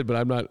 I did, but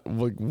I'm not.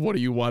 What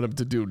do you want him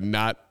to do?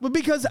 Well,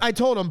 because I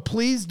told him,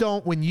 please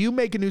don't, when you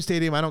make a new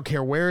stadium, I don't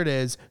care where it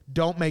is,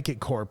 don't make it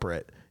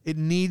corporate. It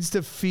needs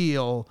to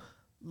feel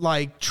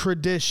like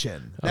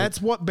tradition. That's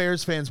what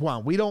Bears fans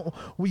want.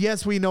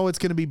 Yes, we know it's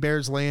going to be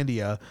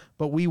Bearslandia,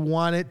 but we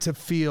want it to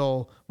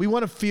feel,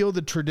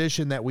 the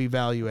tradition that we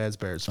value as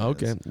Bears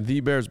fans. Okay. The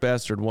Bears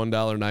Bastard,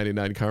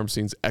 $1.99.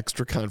 Carmstein's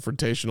extra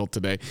confrontational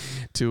today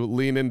to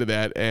lean into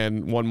that.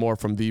 And one more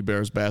from The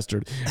Bears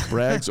Bastard.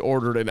 Braggs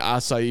ordered an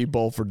acai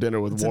bowl for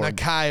dinner with Warren. An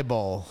acai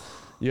bowl.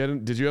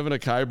 Did you have an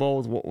acai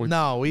bowl?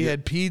 No, we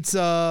had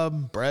pizza,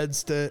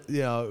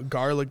 breadstick,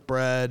 garlic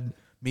bread,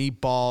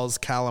 meatballs,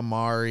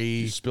 calamari.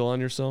 Did you spill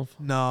on yourself?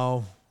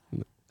 No.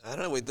 I don't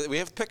know. We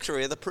have a picture. We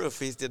have the proof.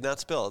 He did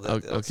not spill.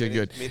 Okay,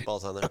 good.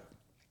 Meatballs on there.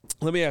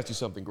 Let me ask you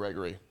something,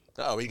 Gregory.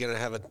 Oh, are you going to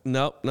have it?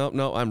 No.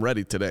 I'm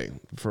ready today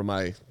for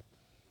my...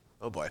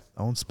 Oh, boy.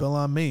 Don't spill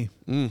on me.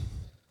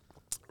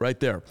 Right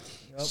there.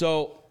 Yep.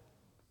 So,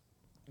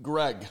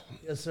 Greg.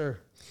 Yes, sir.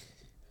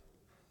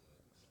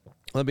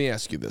 Let me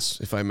ask you this,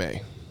 if I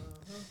may.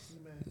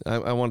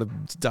 I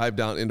want to dive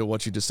down into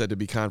what you just said to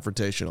be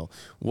confrontational.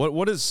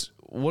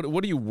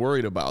 What are you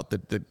worried about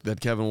that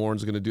Kevin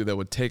Warren's going to do that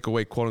would take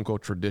away quote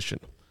unquote tradition?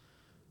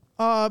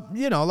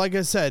 Like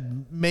I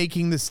said,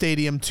 making the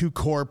stadium too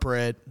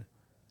corporate.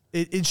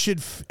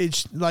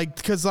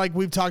 Because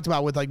we've talked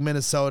about with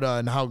Minnesota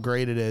and how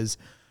great it is.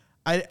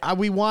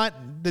 We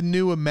want the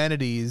new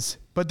amenities,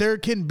 but there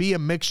can be a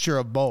mixture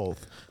of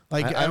both.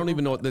 I don't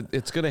even know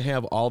it's going to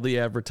have all the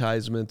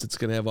advertisements. It's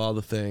going to have all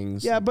the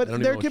things. Yeah, but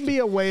there can be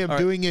a way of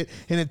doing it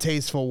in a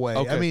tasteful way.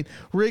 Okay. I mean,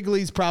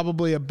 Wrigley's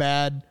probably a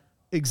bad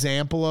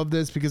example of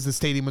this because the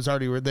stadium was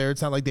already there.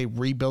 It's not like they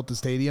rebuilt the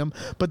stadium,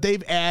 but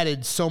they've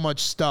added so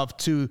much stuff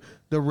to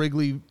the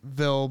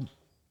Wrigleyville,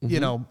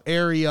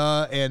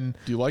 area. And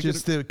do you like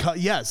just it?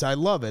 Yes, I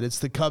love it. It's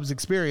the Cubs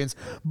experience,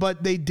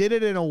 but they did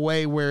it in a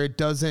way where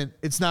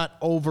it's not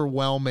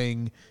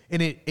overwhelming,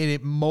 and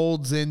it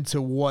molds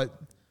into what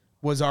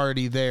was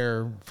already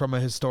there from a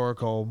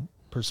historical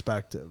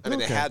perspective. I mean,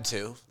 they had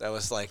to. That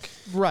was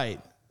right.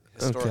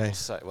 Historical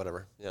site,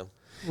 whatever. Yeah.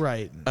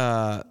 Right.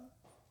 All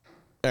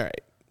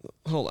right.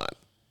 Hold on.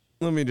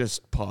 Let me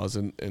just pause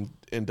and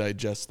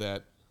digest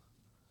that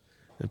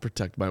and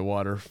protect my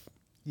water.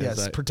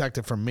 Yes, protect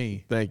it from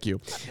me. Thank you.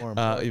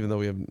 Even though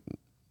we have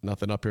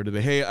nothing up here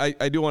today. Hey,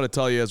 I do want to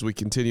tell you as we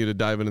continue to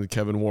dive into the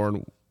Kevin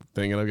Warren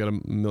thing, and I've got a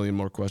million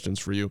more questions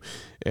for you.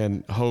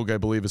 And Hogue, I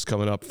believe, is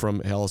coming up from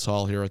Hallis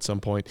Hall here at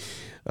some point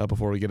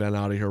before we get on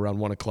out of here around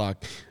 1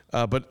 o'clock.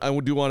 But I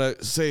do want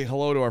to say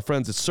hello to our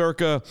friends at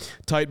Circa.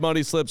 Tight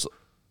money slips.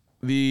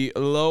 The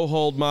low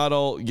hold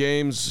model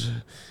games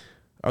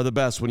are the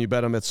best when you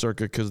bet them at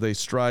Circa because they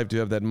strive to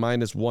have that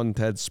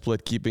 -1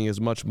 split, keeping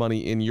as much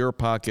money in your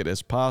pocket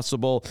as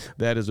possible.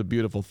 That is a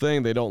beautiful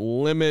thing. They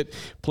don't limit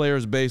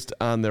players based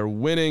on their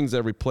winnings.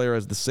 Every player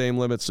has the same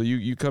limit. So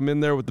you come in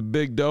there with the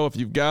big dough. If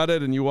you've got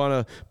it and you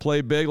want to play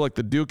big like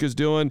the Duke is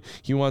doing,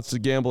 he wants to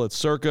gamble at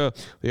Circa.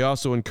 They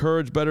also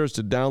encourage bettors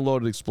to download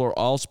and explore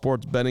all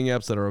sports betting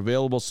apps that are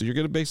available. So you're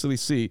going to basically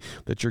see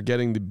that you're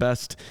getting the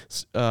best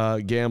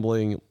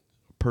gambling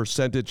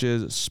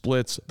percentages,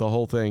 splits, the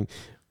whole thing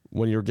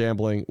when you're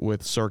gambling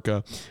with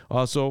Circa.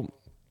 Also,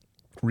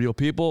 real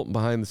people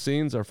behind the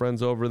scenes, our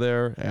friends over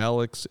there,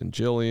 Alex and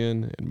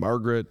Jillian and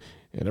Margaret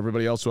and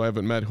everybody else who I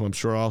haven't met, who I'm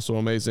sure are also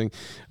amazing.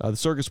 The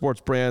Circa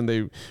Sports brand,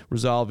 they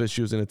resolve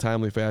issues in a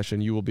timely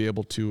fashion. You will be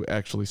able to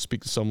actually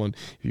speak to someone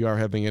if you are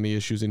having any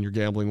issues in your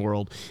gambling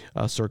world.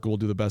 Circa will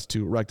do the best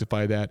to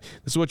rectify that.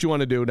 This is what you want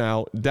to do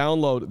now.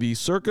 Download the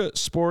Circa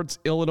Sports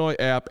Illinois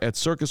app at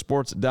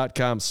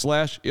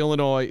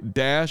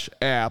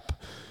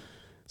circasports.com/Illinois-app.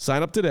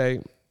 Sign up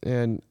today,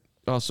 and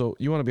also,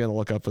 you want to be on the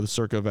lookout for the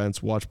Circa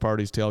events, watch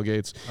parties,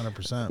 tailgates.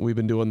 100%. We've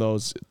been doing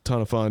those. Ton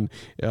of fun.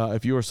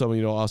 If you or someone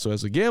you know also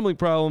has a gambling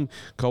problem,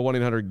 call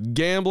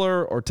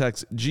 1-800-GAMBLER or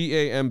text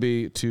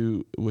GAMB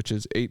to, which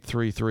is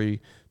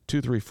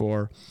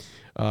 833-234.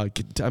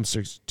 I'm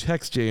sorry,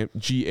 text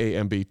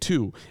GAMB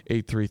to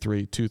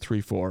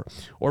 833-234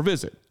 or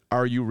visit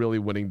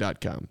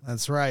areyourreallywinning.com.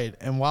 That's right.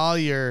 And while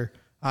you're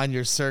on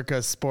your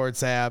Circa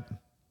Sports app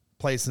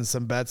placing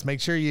some bets, make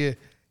sure you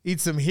eat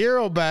some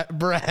Hero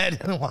bread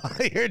while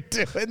you're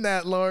doing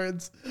that,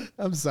 Lawrence.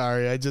 I'm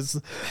sorry.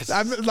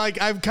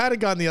 I've kind of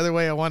gone the other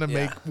way. I want to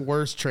make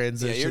worse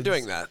transitions. Yeah, you're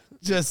doing that.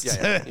 Just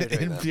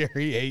to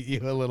infuriate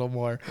you a little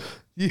more.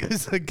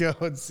 Use the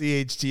code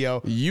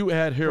CHGO. You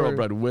had Hero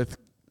bread with,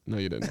 no,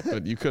 you didn't,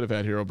 but you could have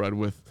had Hero bread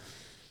with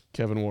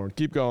Kevin Warren.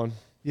 Keep going.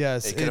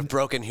 Yes. You could have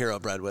broken Hero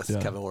bread with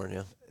Kevin Warren,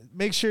 yeah.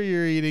 Make sure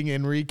you're eating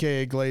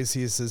Enrique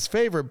Iglesias'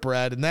 favorite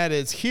bread, and that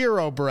is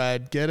Hero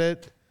bread. Get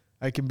it?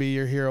 I can be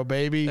your hero,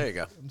 baby. There you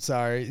go. I'm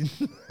sorry.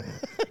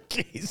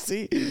 Use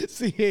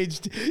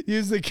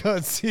the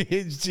code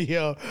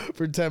CHGO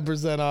for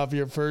 10% off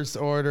your first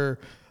order.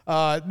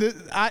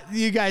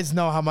 You guys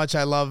know how much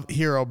I love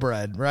Hero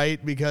bread,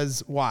 right?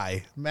 Because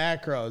why?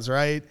 Macros,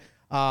 right?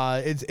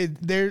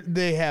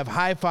 They have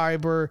high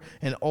fiber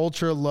and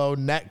ultra low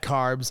net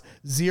carbs,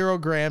 0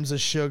 grams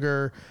of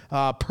sugar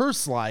per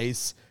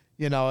slice.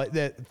 You know,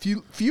 that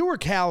fewer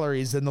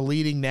calories than the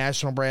leading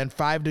national brand,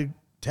 5 to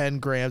 10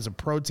 grams of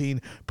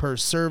protein per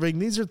serving.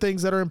 These are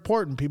things that are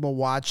important. People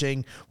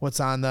watching what's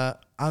on the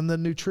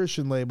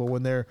nutrition label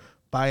when they're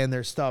buying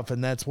their stuff,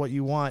 and that's what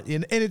you want.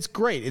 And it's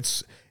great.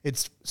 It's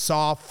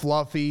soft,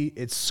 fluffy.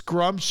 It's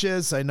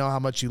scrumptious. I know how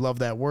much you love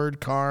that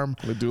word, Carm.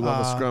 We do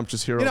love a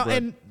scrumptious Hero bread.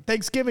 And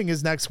Thanksgiving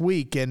is next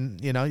week,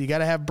 and you got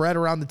to have bread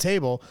around the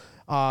table.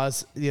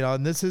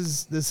 And this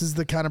is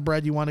the kind of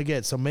bread you want to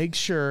get. So make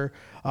sure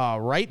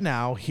right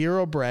now,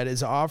 Hero Bread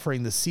is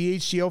offering the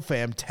CHGO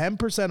fam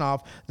 10%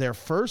 off their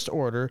first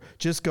order.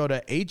 Just go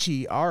to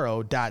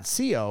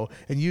hero.co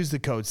and use the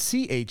code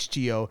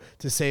CHGO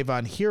to save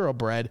on Hero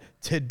Bread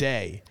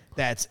today.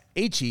 That's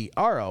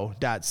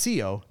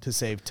hero.co to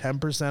save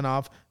 10%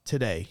 off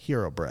today.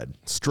 Hero Bread.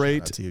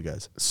 Straight to you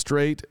guys.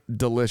 Straight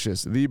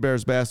delicious. The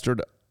Bears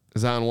Bastard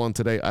is on one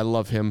today. I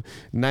love him.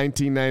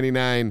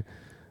 $19.99.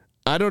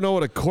 I don't know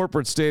what a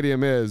corporate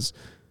stadium is,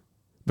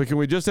 but can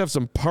we just have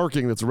some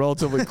parking that's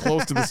relatively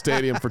close to the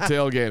stadium for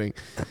tailgating?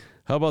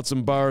 How about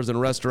some bars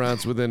and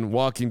restaurants within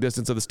walking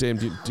distance of the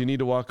stadium? Do you need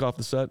to walk off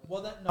the set?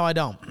 Well, no, I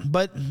don't.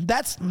 But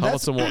that's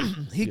about some more?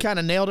 He kind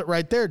of nailed it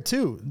right there,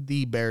 too,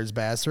 the Bears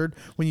Bastard,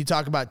 when you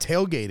talk about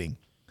tailgating.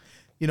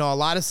 A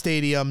lot of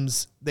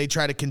stadiums, they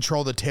try to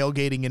control the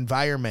tailgating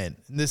environment.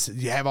 And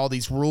you have all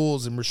these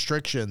rules and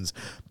restrictions,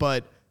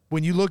 but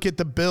when you look at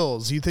the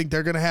Bills, you think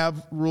they're going to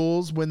have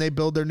rules when they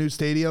build their new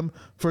stadium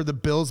for the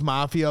Bills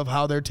Mafia of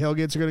how their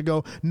tailgates are going to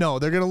go? No,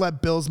 they're going to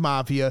let Bills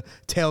Mafia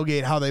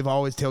tailgate how they've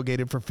always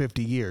tailgated for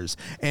 50 years.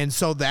 And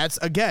so that's,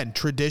 again,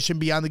 tradition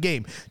beyond the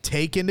game.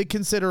 Take into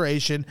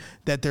consideration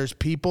that there's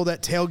people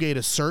that tailgate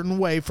a certain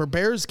way for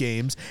Bears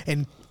games,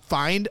 and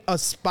find a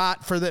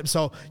spot for them.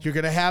 So you're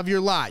going to have your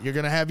lot, you're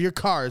going to have your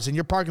cars and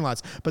your parking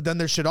lots, but then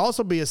there should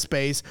also be a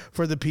space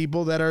for the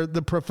people that are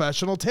the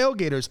professional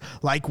tailgaters,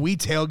 like we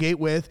tailgate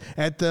with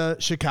at the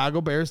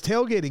Chicago Bears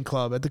Tailgating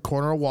Club at the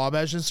corner of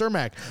Wabash and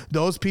Cermak.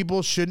 Those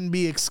people shouldn't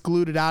be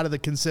excluded out of the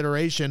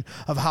consideration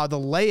of how the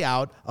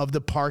layout of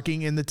the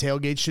parking in the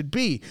tailgate should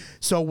be.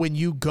 So when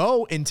you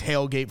go and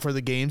tailgate for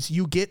the games,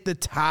 you get the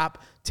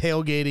top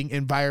tailgating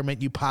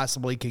environment you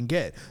possibly can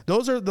get.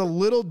 Those are the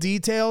little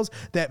details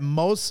that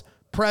most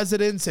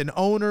presidents and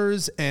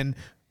owners and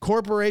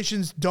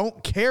corporations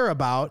don't care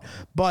about,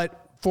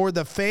 but for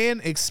the fan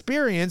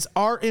experience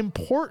are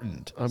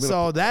important.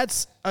 So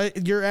that's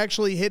you're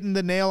actually hitting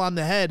the nail on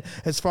the head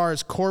as far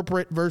as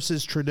corporate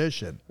versus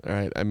tradition. All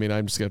right. I mean,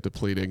 I'm just going to have to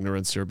plead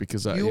ignorance here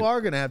because you are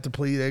going to have to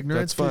plead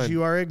ignorance because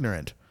you are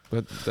ignorant.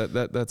 But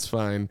that's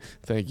fine.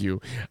 Thank you.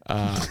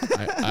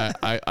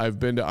 I've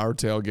been to our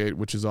tailgate,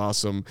 which is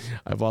awesome.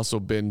 I've also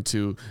been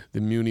to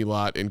the Muni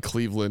lot in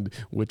Cleveland,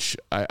 which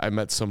I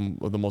met some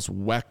of the most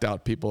whacked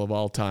out people of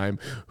all time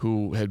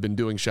who had been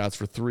doing shots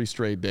for 3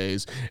 straight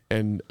days.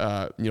 And,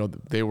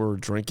 they were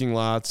drinking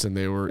lots and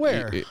they were...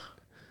 Where?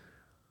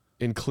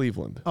 In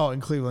Cleveland. Oh,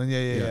 in Cleveland.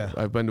 Yeah.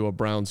 I've been to a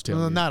Browns tailgate.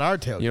 Well, not our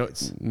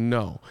tailgates.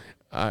 No.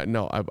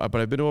 But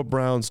I've been to a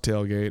Browns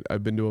tailgate.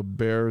 I've been to a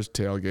Bears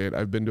tailgate.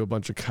 I've been to a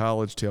bunch of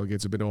college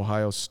tailgates. I've been to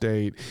Ohio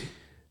State.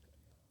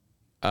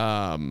 They're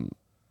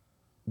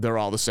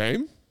all the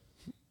same.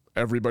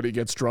 everybody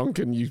gets drunk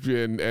and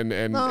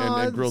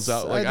grills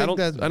out. Like I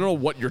don't know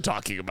what you're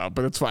talking about,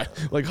 but it's fine.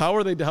 Like how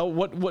are they?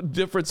 What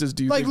differences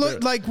do you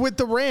think? Like with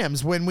the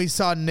Rams when we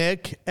saw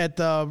Nick at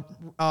the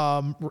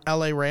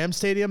L.A. Rams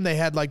Stadium, they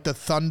had like the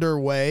Thunder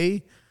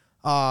Way.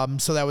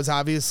 So that was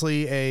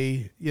obviously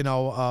a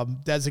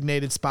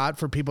designated spot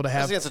for people to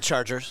have. I think it's the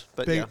Chargers,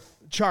 but yeah.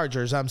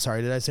 Chargers. I'm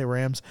sorry. Did I say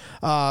Rams?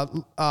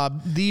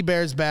 The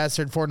Bears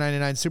Bastard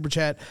 $4.99 super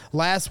chat.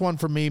 Last one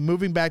for me.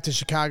 Moving back to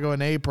Chicago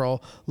in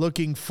April.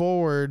 Looking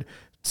forward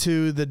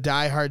to the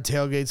diehard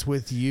tailgates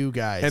with you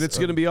guys. And it's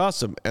going to be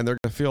awesome. And they're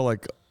going to feel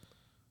like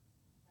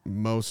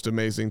most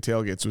amazing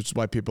tailgates, which is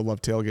why people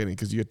love tailgating,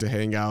 because you get to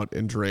hang out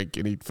and drink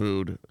and eat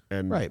food.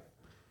 And right.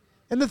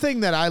 And the thing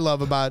that I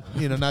love about,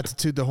 not to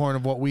toot the horn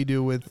of what we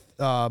do with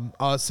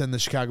us and the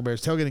Chicago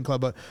Bears Tailgating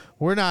Club, but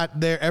we're not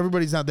there.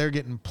 Everybody's not there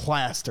getting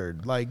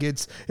plastered. Like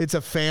it's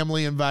a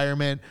family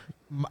environment.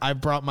 I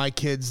brought my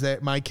kid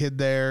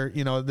there.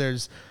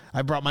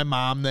 I brought my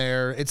mom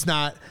there. It's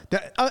not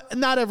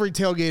not every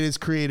tailgate is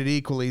created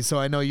equally. So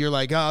I know you're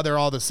like, oh, they're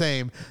all the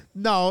same.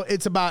 No,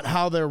 it's about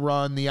how they're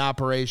run, the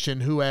operation,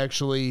 who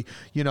actually,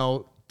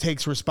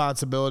 takes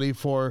responsibility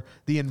for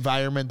the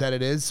environment that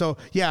it is. So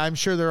yeah, I'm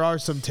sure there are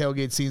some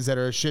tailgate scenes that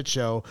are a shit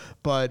show,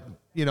 but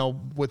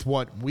with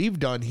what we've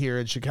done here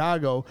in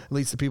Chicago, at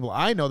least the people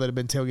I know that have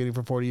been tailgating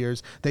for 40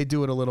 years, they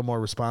do it a little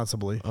more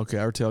responsibly. Okay,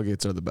 our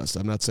tailgates are the best.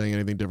 I'm not saying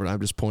anything different. I'm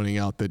just pointing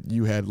out that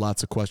you had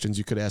lots of questions.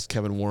 You could ask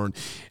Kevin Warren,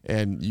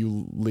 and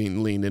you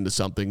lean into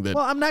something that.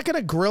 Well, I'm not going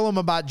to grill him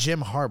about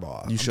Jim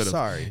Harbaugh. You should have.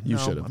 Sorry, you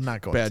should have. I'm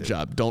not going. Bad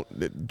job.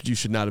 You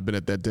should not have been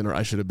at that dinner.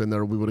 I should have been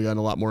there. We would have gotten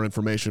a lot more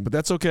information, but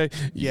that's okay.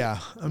 Yeah,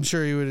 I'm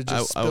sure you would have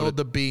just spilled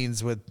the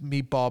beans with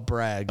meatball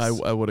brags.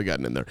 I would have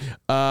gotten in there.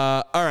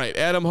 All right,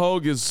 Adam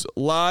Hogue is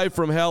live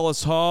from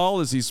Hallis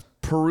Hall as he's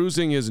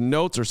perusing his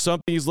notes or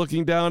something he's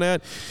looking down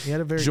at. He had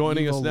a very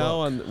joining us now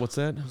look. on what's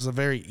that? It was a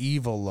very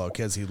evil look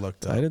as he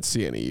looked up. I didn't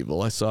see any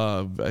evil. I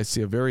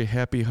see a very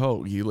happy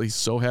Hogue. He's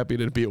so happy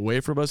to be away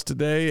from us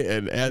today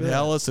and at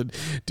Hallis and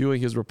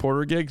doing his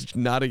reporter gigs,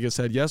 nodding his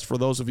head yes for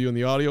those of you in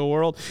the audio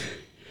world.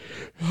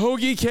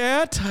 Hoagie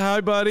Cat, hi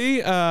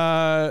buddy.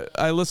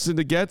 I listened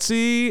to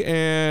Getsy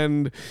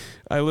and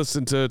I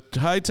listened to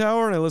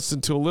Hightower and I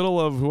listened to a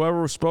little of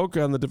whoever spoke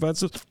on the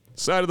defensive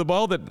side of the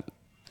ball that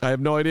I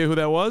have no idea who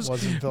that was.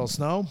 Wasn't Phil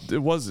Snow? It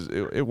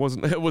wasn't. It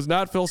was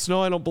not Phil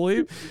Snow. I don't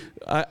believe.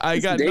 I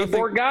got Dave nothing.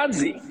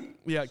 Borgonzi.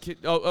 Yeah.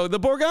 The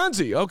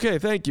Borgonzi. Okay.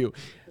 Thank you.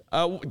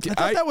 I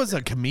thought that was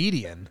a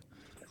comedian.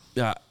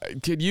 Yeah.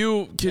 Can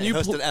you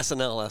hosted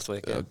SNL last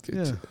week?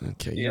 Okay.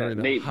 Yeah.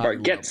 Nate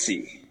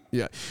Bargatze.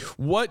 Yeah.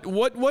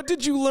 What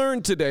did you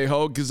learn today,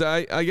 Hogue? Because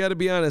I got to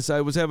be honest,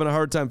 I was having a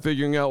hard time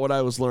figuring out what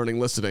I was learning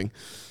listening.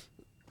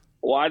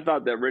 Well, I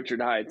thought that Richard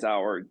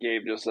Hightower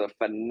gave just a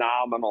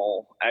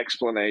phenomenal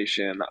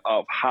explanation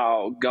of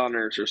how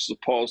gunners are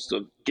supposed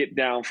to get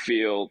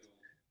downfield,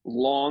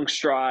 long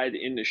stride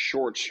into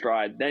short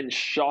stride, then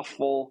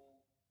shuffle,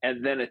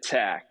 and then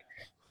attack.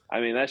 I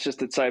mean, that's just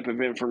the type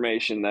of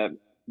information that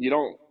you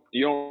don't.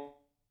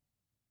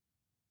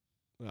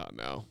 Oh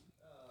no.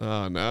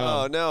 Oh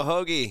no,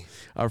 Hoagie.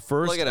 Our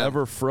first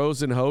ever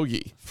frozen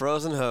Hoagie.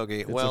 Frozen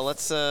Hoagie. Well,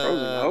 let's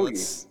frozen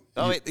Hoagie.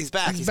 Oh wait, he's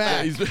back. He's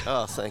back.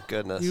 Oh, thank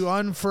goodness. You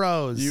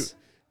unfroze.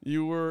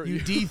 You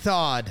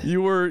de-thawed.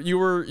 You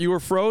were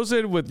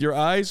frozen with your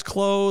eyes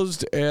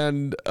closed,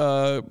 and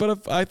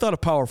but I thought a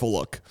powerful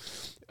look.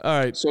 All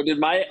right. So did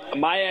my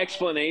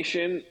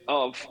explanation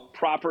of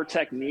proper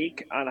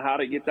technique on how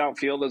to get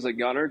downfield as a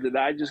gunner, did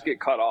I just get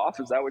cut off?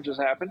 Is that what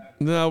just happened?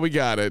 No, we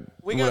got it.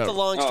 We got the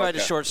long stride to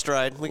short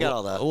stride. We got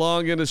all that.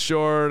 Long into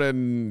short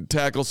and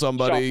tackle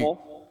somebody.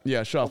 Shuffle.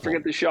 Yeah, shuffle. Don't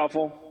forget the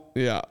shuffle.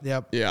 Yeah.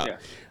 Yep. Yeah.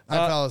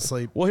 I fell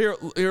asleep. Well,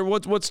 here,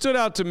 what stood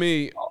out to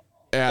me,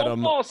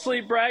 Adam. Don't fall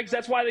asleep, Braggs.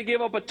 That's why they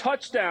gave up a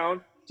touchdown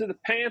to the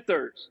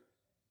Panthers.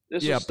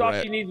 This is stuff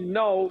Brett. You need to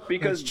know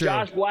because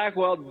Josh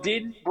Blackwell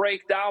didn't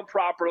break down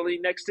properly.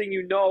 Next thing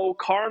you know,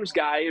 Carm's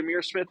guy,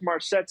 Amir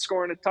Smith-Marset,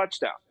 scoring a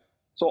touchdown.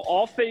 So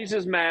all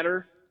phases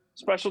matter.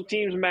 Special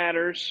teams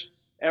matters.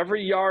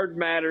 Every yard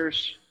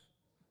matters.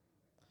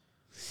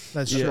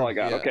 That's all I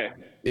got. Okay.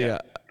 Yeah.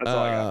 That's all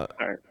I got.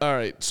 All right. All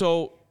right.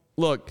 So,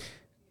 look,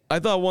 I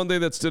thought one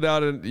thing that stood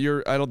out, and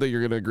I don't think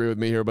you're going to agree with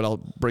me here, but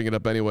I'll bring it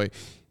up anyway.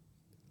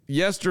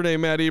 Yesterday,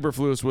 Matt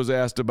Eberflus was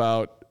asked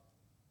about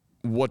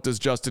what does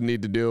Justin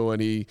need to do,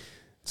 and he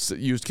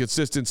used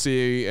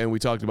consistency, and we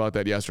talked about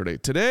that yesterday.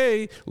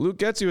 Today, Luke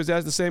Getsy was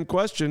asked the same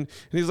question, and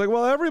he's like,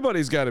 well,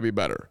 everybody's got to be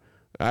better.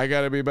 I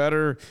got to be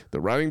better. The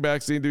running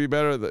backs need to be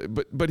better.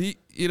 But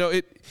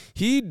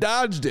he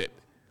dodged it,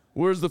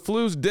 whereas the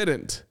Flus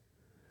didn't.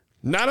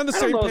 Not on the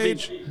same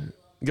page.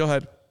 Go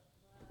ahead.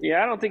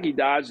 Yeah, I don't think he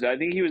dodged it. I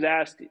think he was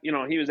asked,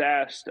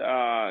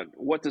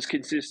 what does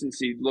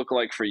consistency look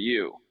like for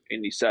you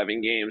in these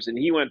 7 games? And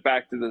he went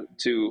back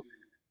to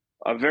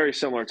a very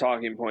similar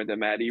talking point that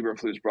Matt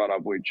Eberflus brought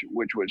up, which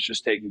was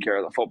just taking care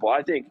of the football.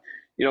 I think,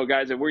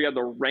 guys, if we had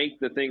to rank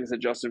the things that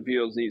Justin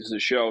Fields needs to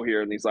show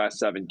here in these last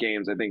 7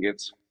 games, I think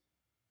it's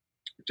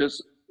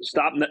just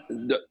stop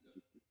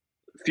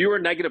fewer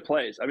negative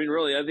plays. I mean,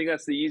 really, I think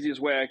that's the easiest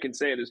way I can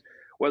say it is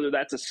whether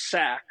that's a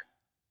sack,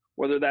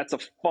 whether that's a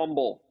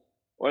fumble,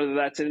 whether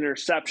that's an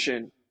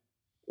interception,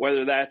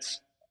 whether that's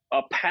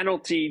a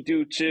penalty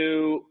due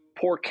to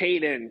poor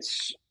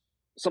cadence,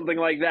 something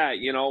like that,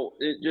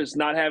 just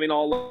not having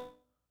all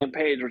on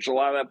page, which a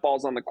lot of that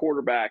falls on the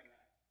quarterback.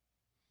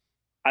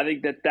 I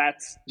think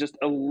that's just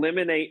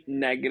eliminate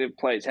negative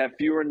plays, have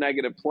fewer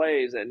negative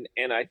plays. And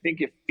I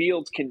think if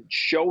Fields can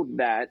show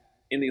that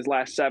in these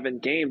last 7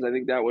 games, I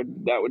think that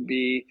would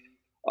be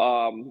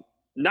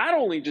not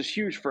only just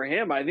huge for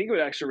him, I think it would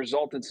actually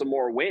result in some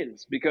more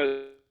wins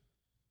because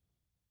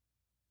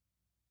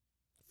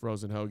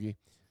Frozen Hoagie.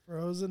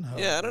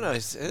 Yeah, I don't know.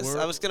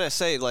 I was gonna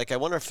say, I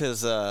wonder if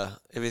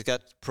if he's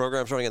got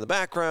programs running in the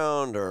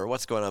background or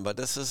what's going on. But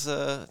this is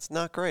it's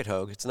not great,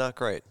 Hogue. It's not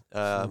great.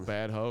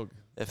 Bad Hogue.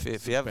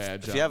 If you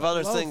have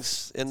other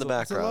things in the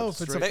background,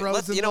 it's a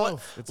frozen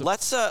loaf.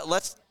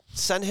 Let's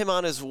send him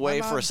on his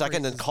way for a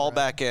second and call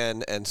back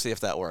in and see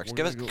if that works.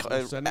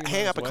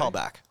 Hang up and call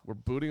back. We're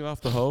booting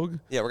off the Hogue.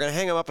 Yeah, we're gonna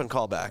hang him up and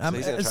call back.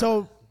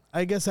 So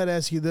I guess I'd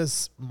ask you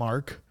this,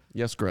 Mark.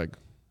 Yes, Greg.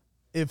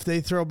 If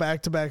they throw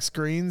back-to-back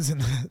screens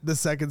and the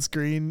second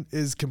screen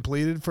is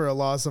completed for a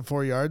loss of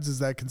 4 yards, is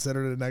that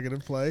considered a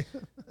negative play?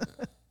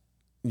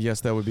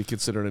 Yes, that would be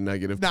considered a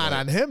negative Not play.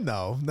 on him,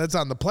 though. That's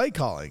on the play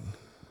calling.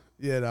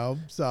 So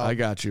I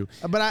got you.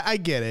 But I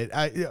get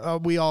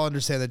it. We all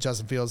understand that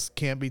Justin Fields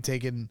can't be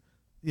taking,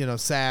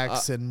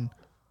 sacks and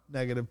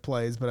negative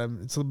plays, but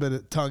it's a little bit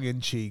of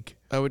tongue-in-cheek.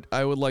 I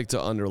would like to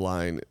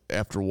underline,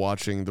 after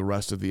watching the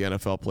rest of the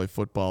NFL play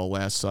football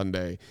last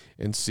Sunday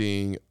and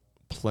seeing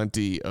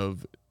plenty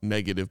of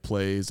negative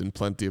plays and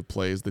plenty of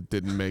plays that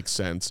didn't make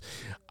sense,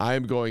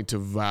 I'm going to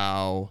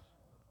vow.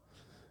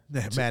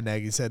 Matt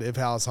Nagy said if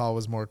Hallis Hall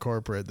was more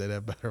corporate, they'd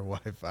have better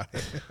Wi-Fi.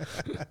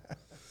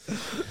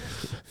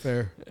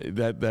 Fair.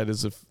 That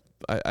is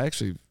I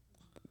actually,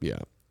 yeah.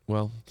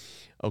 Well,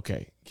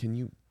 okay. Can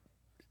you?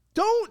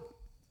 Don't.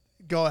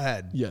 Go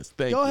ahead. Yes.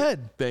 Go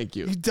ahead. Thank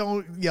you. You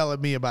don't yell at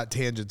me about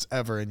tangents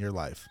ever in your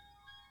life.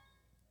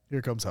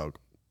 Here comes Hogue.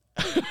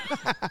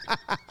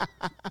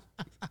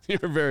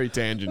 You're very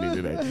tangenty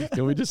today.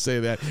 Can we just say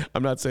that?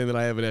 I'm not saying that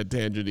I haven't had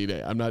tangenty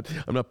day. I'm not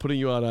putting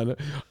you out on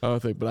a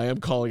thing, but I am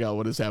calling out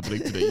what is happening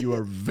today. You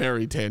are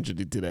very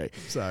tangenty today.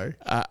 Sorry.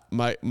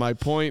 My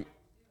point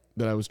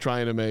that I was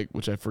trying to make,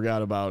 which I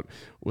forgot about,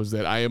 was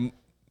that I am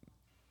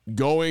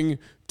going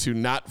to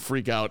not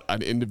freak out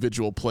on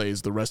individual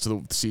plays the rest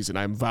of the season.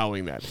 I'm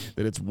vowing that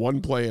it's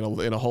one play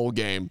in a whole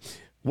game.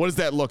 What does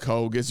that look,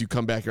 Hogue, as you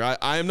come back here?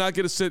 I am not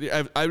going to sit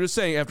here. I'm just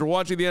saying, after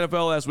watching the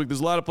NFL last week, there's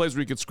a lot of plays where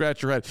you could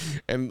scratch your head.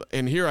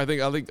 And here, I think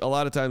a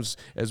lot of times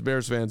as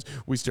Bears fans,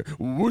 we stare,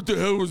 what the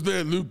hell was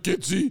that, Luke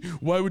Getsy?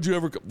 Why would you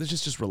ever come?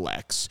 Just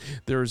relax.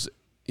 There's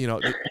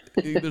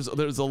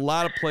a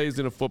lot of plays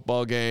in a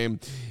football game.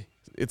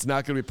 It's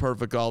not going to be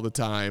perfect all the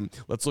time.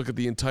 Let's look at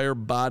the entire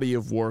body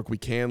of work. We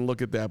can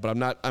look at that, but I'm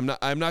not going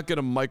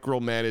to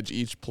micromanage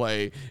each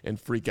play and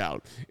freak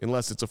out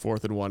unless it's a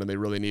 4th and 1 and they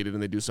really need it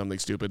and they do something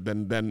stupid.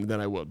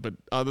 Then I would. But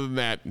other than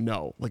that,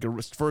 no. Like a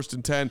 1st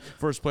and 10,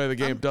 first play of the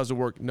game doesn't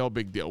work. No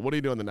big deal. What are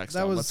you doing the next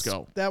time? Let's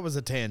go. That was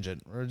a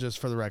tangent, or just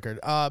for the record.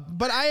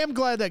 But I am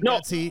glad that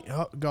Getsy.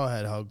 Go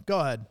ahead, Hogue. Go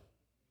ahead.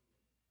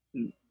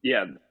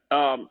 Yeah.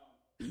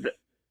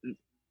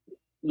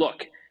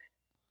 Look.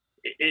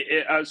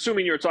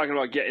 Assuming you were talking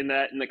about getting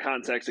that in the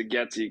context of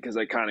Getsy, because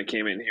I kind of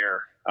came in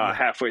here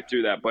halfway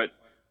through that. But,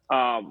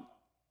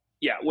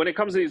 when it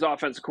comes to these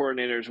offensive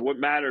coordinators, what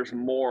matters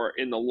more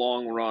in the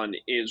long run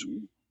is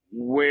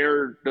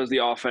where does the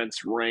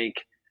offense rank,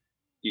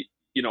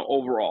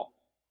 overall.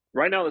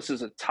 Right now, this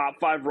is a top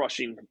 5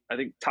 rushing, I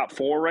think top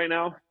 4 right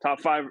now, top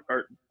 5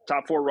 or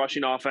top 4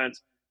 rushing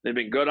offense. They've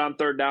been good on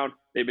 3rd down.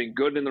 They've been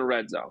good in the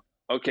red zone.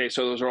 Okay,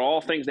 so those are all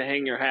things to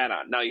hang your hat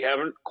on. Now, you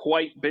haven't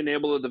quite been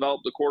able to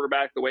develop the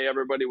quarterback the way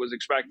everybody was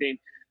expecting.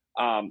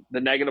 The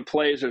negative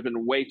plays, there's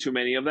been way too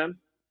many of them.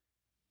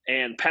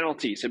 And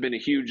penalties have been a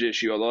huge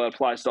issue, although that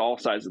applies to all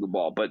sides of the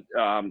ball. But,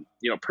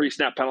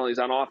 pre-snap penalties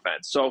on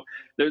offense. So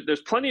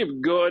there's plenty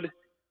of good.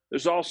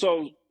 There's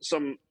also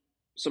some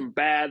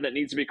bad that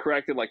needs to be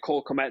corrected, like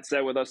Cole Kmet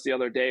said with us the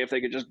other day. If they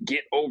could just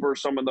get over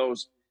some of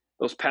those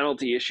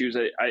penalty issues,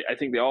 I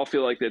think they all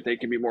feel like that they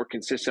can be more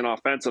consistent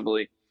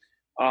offensively.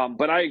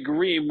 But I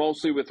agree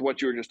mostly with what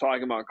you were just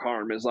talking about,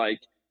 Carm, is like,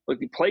 look,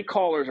 the play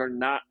callers are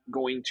not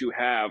going to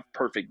have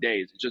perfect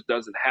days. It just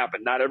doesn't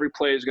happen. Not every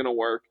play is going to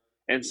work.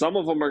 And some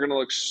of them are going to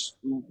look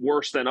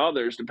worse than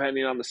others,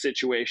 depending on the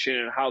situation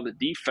and how the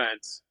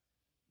defense,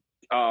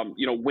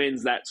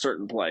 wins that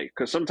certain play.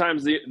 Because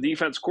sometimes the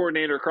defense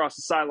coordinator across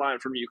the sideline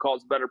from you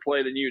calls a better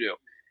play than you do.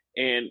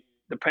 And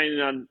depending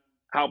on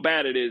how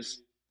bad it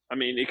is,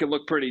 it can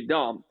look pretty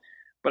dumb.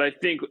 But I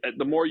think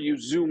the more you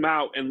zoom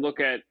out and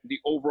look at the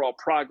overall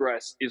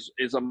progress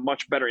is a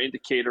much better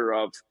indicator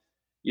of,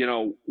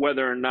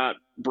 whether or not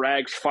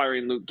Bragg's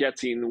firing Luke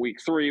Getsy in week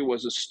 3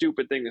 was a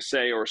stupid thing to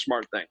say or a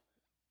smart thing.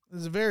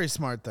 It's a very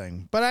smart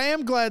thing. But I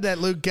am glad that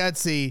Luke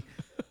Getsy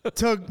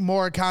took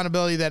more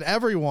accountability than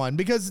everyone,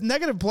 because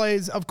negative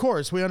plays, of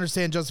course, we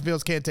understand Justin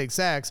Fields can't take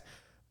sacks,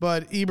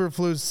 but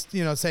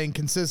Eberflus, saying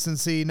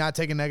consistency, not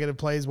taking negative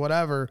plays,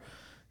 whatever.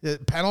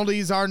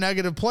 Penalties are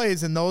negative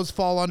plays, and those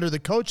fall under the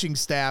coaching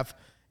staff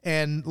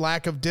and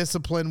lack of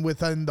discipline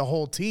within the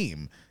whole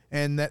team.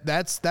 And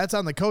that's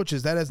on the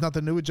coaches. That has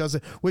nothing to do with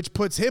Justin, which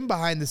puts him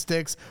behind the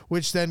sticks,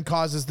 which then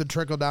causes the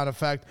trickle-down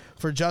effect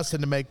for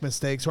Justin to make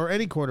mistakes, or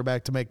any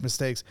quarterback to make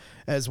mistakes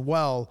as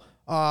well.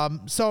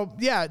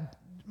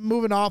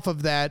 Moving off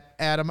of that,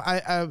 Adam,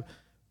 I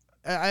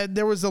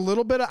there was a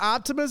little bit of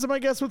optimism, I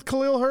guess, with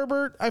Khalil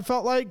Herbert. I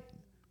felt like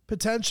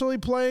potentially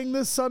playing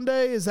this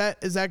Sunday. Is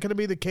that going to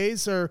be the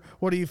case, or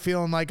what are you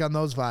feeling like on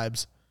those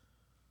vibes?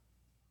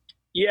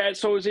 Yeah,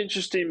 so it was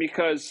interesting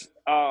because,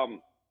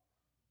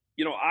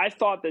 I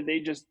thought that they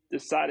just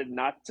decided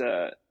not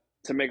to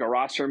make a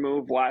roster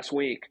move last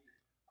week.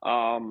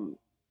 And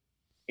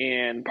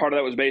part of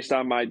that was based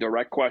on my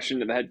direct question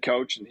to the head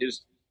coach and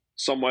his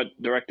somewhat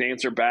direct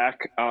answer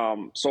back.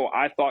 So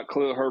I thought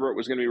Khalil Herbert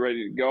was going to be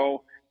ready to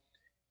go,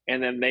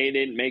 and then they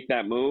didn't make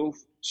that move.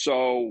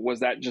 So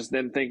was that just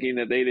them thinking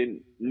that they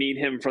didn't need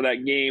him for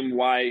that game?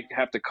 Why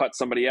have to cut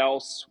somebody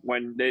else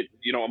when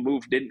a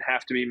move didn't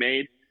have to be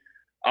made?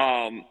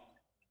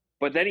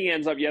 But then he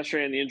ends up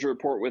yesterday in the injury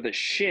report with a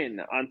shin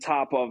on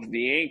top of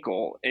the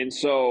ankle. And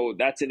so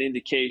that's an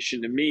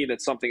indication to me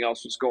that something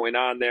else was going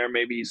on there.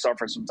 Maybe he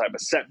suffered some type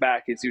of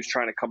setback as he was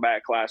trying to come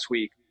back last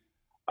week.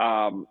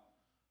 Now,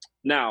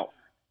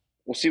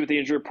 we'll see what the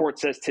injury report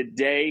says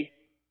today.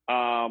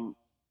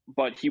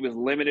 But he was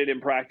limited in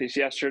practice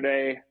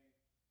yesterday.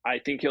 I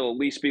think he'll at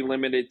least be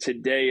limited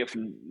today, if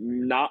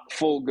not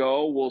full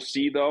go. We'll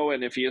see, though.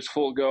 And if he is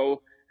full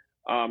go,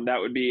 that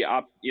would be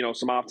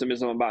some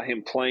optimism about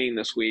him playing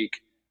this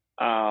week.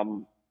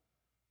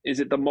 Is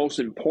it the most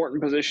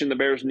important position the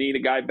Bears need a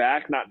guy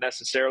back? Not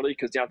necessarily,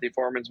 because D'Onta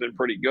Foreman's been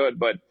pretty good.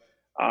 But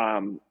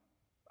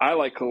I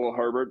like Khalil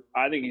Herbert.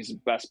 I think he's the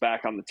best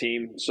back on the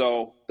team.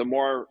 So the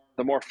more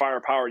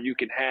firepower you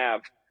can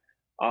have,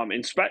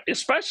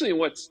 especially in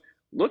what's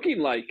looking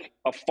like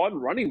a fun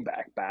running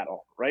back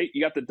battle, right?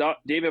 You got the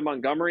David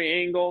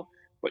Montgomery angle,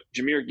 but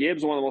Jahmyr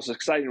Gibbs, one of the most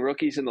exciting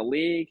rookies in the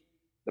league.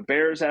 The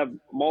Bears have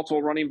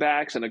multiple running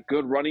backs and a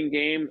good running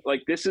game.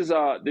 Like this is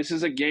a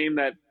game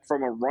that,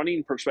 from a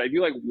running perspective, if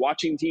you like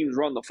watching teams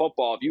run the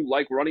football, if you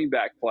like running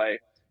back play,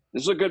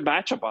 this is a good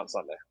matchup on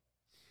Sunday.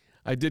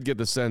 I did get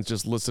the sense,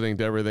 just listening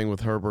to everything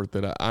with Herbert,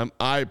 that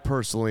I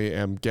personally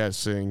am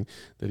guessing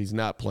that he's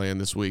not playing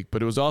this week.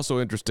 But it was also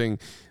interesting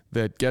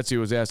that Getsy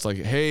was asked, like,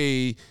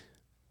 hey,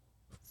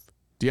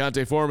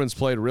 D'Onta Foreman's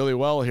played really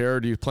well here.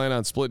 Do you plan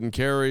on splitting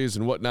carries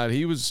and whatnot?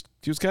 He was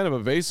kind of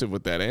evasive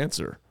with that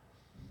answer.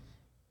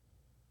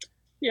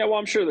 Yeah, well,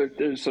 I'm sure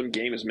there's some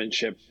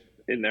gamesmanship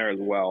in there as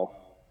well.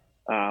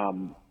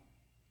 D'Onta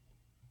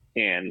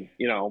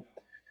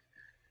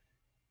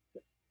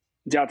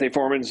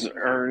Foreman's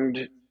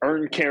earned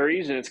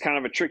carries, and it's kind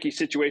of a tricky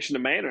situation to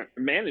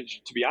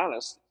manage, to be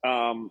honest.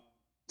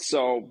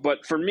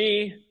 But for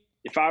me,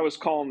 if I was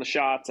calling the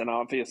shots, and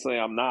obviously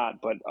I'm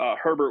not, but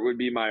Herbert would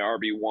be my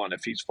RB1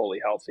 if he's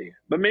fully healthy.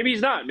 But maybe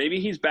he's not. Maybe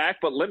he's back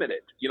but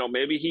limited.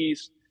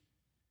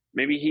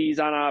 Maybe he's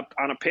on a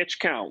pitch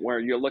count where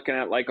you're looking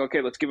at like,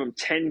 okay, let's give him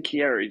 10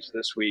 carries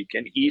this week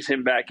and ease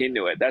him back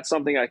into it. That's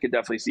something I could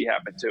definitely see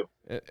happen too.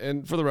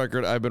 And for the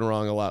record, I've been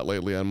wrong a lot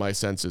lately on my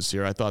senses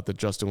here. I thought that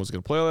Justin was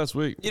going to play last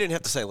week. You didn't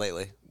have to say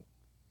lately.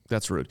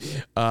 That's rude.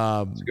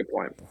 That's a good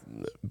point.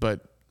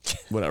 But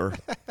whatever.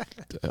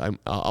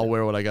 I'll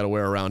wear what I got to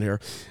wear around here.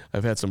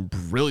 I've had some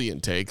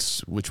brilliant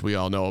takes, which we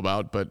all know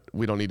about, but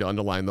we don't need to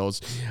underline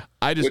those.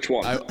 Which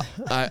one?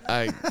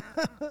 I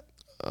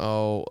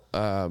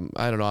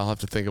don't know. I'll have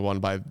to think of one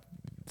by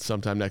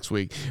sometime next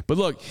week. But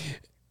look,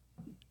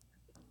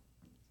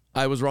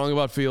 I was wrong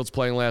about Fields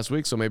playing last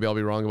week, so maybe I'll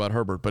be wrong about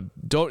Herbert. But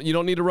you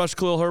don't need to rush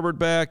Khalil Herbert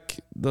back.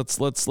 Let's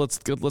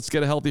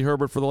get a healthy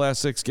Herbert for the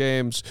last 6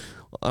 games.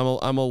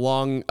 I'm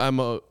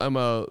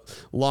a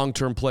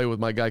long-term play with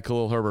my guy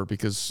Khalil Herbert,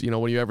 because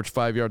when you average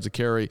 5 yards a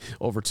carry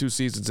over 2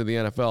 seasons in the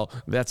NFL,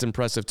 that's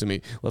impressive to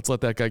me. Let's let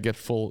that guy get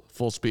full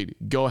speed.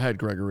 Go ahead,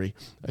 Gregory.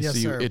 I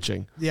see you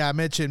itching. Yeah, I'm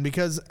itching,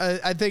 because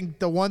I think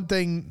the one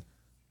thing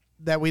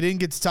that we didn't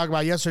get to talk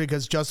about yesterday,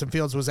 because Justin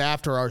Fields was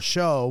after our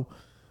show,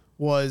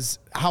 was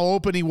how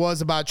open he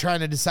was about trying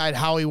to decide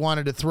how he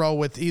wanted to throw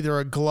with either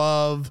a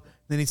glove.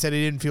 Then he said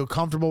he didn't feel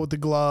comfortable with the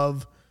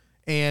glove,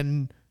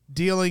 and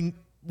dealing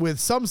with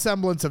some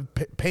semblance of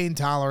pain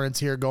tolerance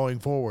here going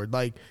forward.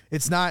 Like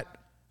it's not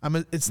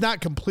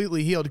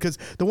completely healed, because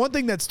the one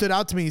thing that stood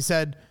out to me, he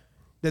said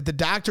that the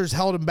doctors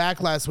held him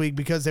back last week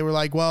because they were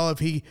like, well,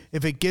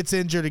 if it gets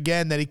injured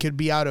again, that he could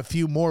be out a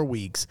few more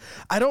weeks.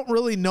 I don't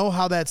really know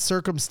how that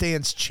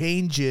circumstance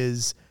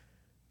changes,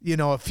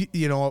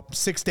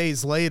 6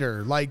 days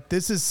later. Like,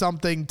 this is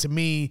something to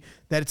me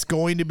that it's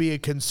going to be a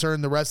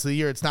concern the rest of the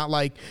year. It's not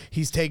like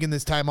he's taking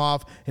this time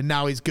off and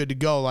now he's good to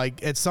go.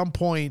 Like, at some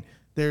point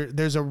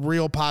there's a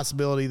real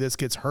possibility this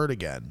gets hurt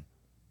again.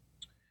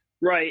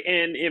 Right,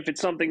 and if it's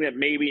something that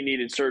maybe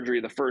needed surgery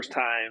the first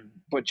time,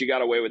 but you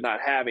got away with not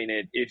having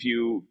it, if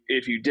you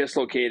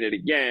dislocate it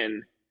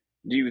again,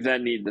 do you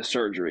then need the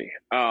surgery?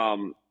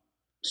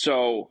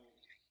 So,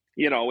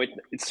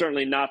 it's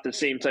certainly not the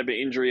same type of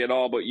injury at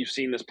all, but you've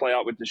seen this play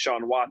out with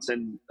Deshaun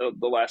Watson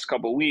the last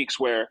couple of weeks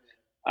where,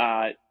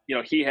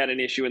 he had an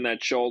issue in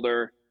that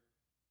shoulder.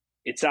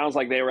 It sounds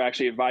like they were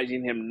actually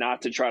advising him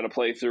not to try to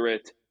play through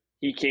it.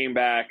 He came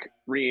back,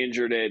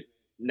 re-injured it.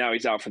 Now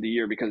he's out for the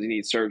year because he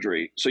needs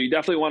surgery. So you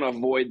definitely want to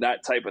avoid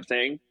that type of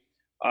thing.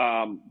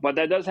 But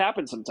that does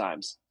happen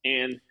sometimes.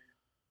 And,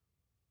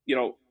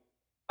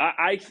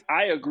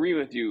 I agree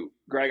with you,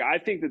 Greg. I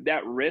think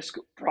that risk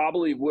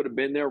probably would have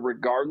been there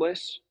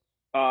regardless,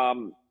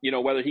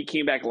 whether he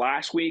came back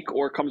last week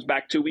or comes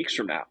back 2 weeks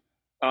from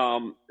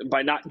now.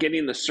 By not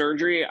getting the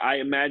surgery, I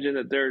imagine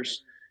that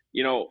there's,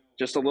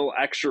 just a little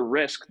extra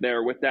risk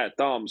there with that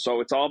thumb. So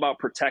it's all about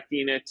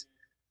protecting it.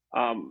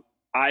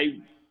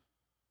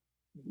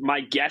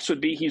 My guess would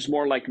be he's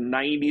more like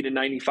 90 to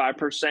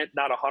 95%,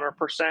 not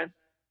 100%.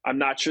 I'm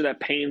not sure that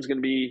pain's going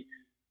to be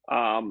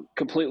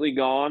completely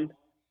gone,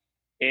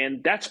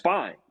 and that's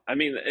fine. I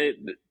mean,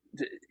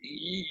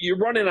 you're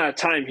running out of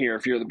time here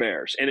if you're the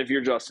Bears and if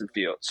you're Justin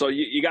Fields. So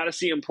you got to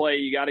see him play.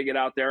 You got to get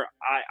out there.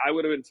 I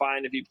would have been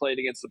fine if he played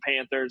against the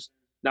Panthers.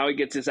 Now he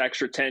gets his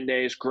extra 10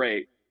 days.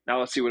 Great. Now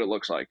let's see what it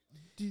looks like.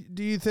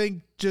 Do you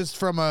think, just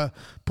from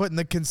putting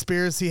the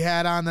conspiracy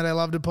hat on that I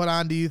love to put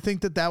on, do you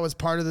think that was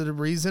part of the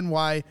reason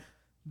why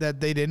that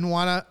they didn't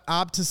want to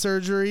opt to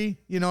surgery?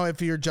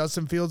 If you're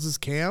Justin Fields'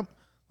 camp,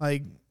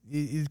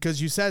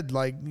 because you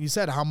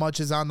said how much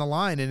is on the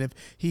line, and if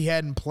he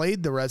hadn't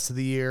played the rest of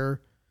the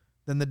year,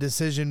 then the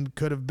decision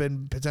could have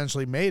been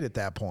potentially made at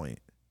that point.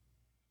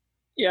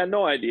 Yeah,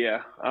 no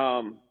idea.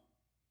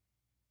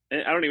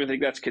 I don't even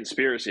think that's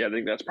conspiracy. I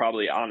think that's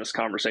probably honest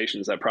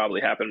conversations that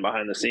probably happened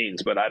behind the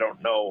scenes, but I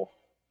don't know.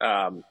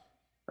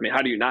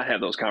 How do you not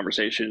have those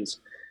conversations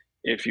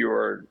if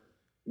you're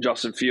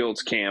Justin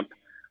Fields' camp?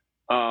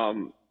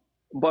 But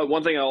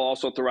one thing I'll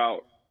also throw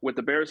out, with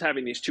the Bears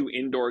having these 2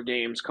 indoor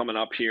games coming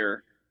up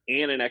here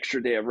and an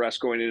extra day of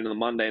rest going into the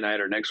Monday night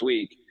or next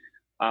week,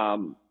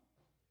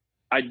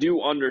 I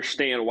do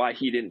understand why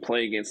he didn't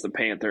play against the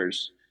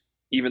Panthers,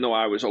 even though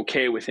I was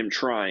okay with him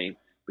trying.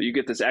 But you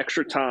get this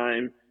extra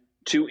time,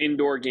 2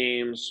 indoor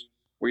games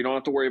where you don't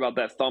have to worry about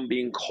that thumb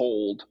being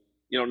cold.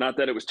 Not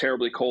that it was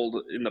terribly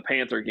cold in the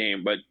Panther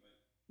game, but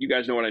you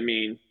guys know what I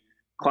mean.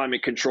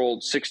 Climate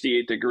controlled,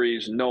 68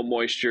 degrees, no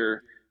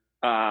moisture.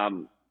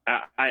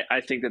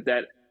 I think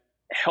that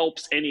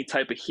helps any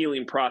type of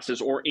healing process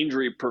or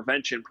injury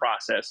prevention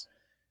process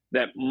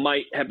that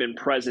might have been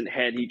present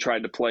had he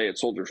tried to play at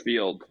Soldier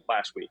Field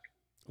last week.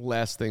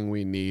 Last thing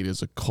we need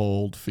is a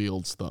cold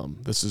Fields thumb.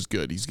 This is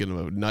good. He's getting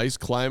a nice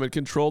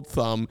climate-controlled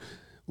thumb,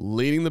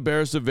 leading the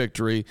Bears to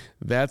victory.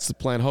 That's the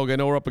plan. Hogue, I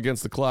know we're up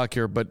against the clock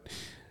here, but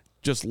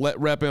just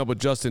wrapping up with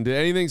Justin, did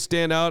anything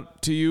stand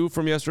out to you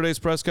from yesterday's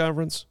press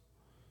conference?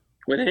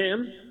 With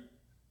him?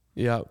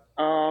 Yeah.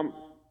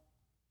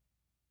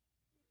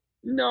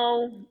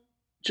 No,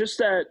 just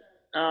that,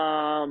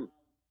 there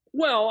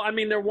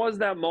was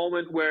that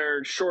moment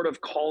where, short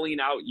of calling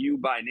out you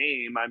by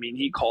name,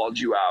 he called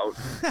you out.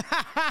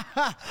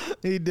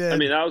 He did.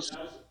 That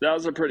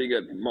was a pretty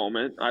good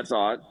moment, I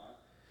thought.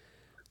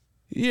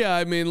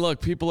 Yeah,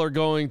 look, people are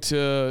going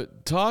to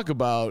talk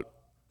about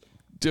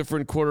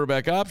different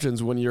quarterback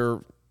options when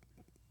you're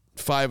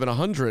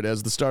 5-100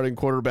 as the starting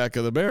quarterback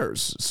of the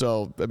Bears.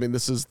 So,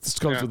 this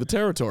comes with the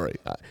territory.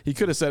 He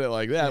could have said it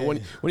like that. Yeah.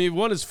 When you've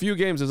won as few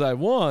games as I've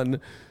won,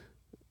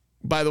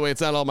 by the way, it's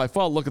not all my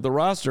fault. Look at the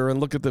roster and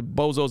look at the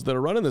bozos that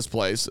are running this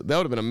place. That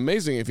would have been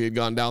amazing if he had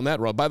gone down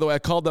that road. By the way, I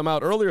called them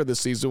out earlier this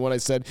season when I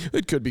said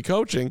it could be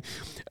coaching.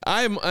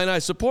 And I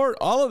support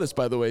all of this,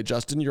 by the way,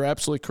 Justin. You're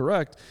absolutely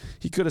correct.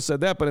 He could have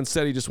said that, but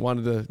instead he just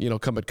wanted to,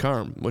 come at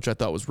Carm, which I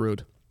thought was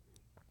rude.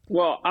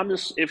 Well,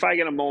 if I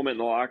get a moment in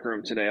the locker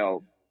room today,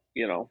 I'll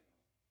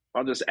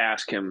just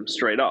ask him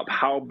straight up,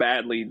 how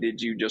badly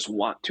did you just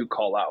want to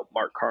call out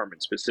Mark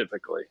Carman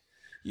specifically?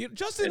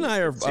 Justin and I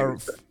are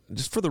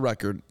just for the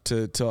record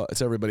to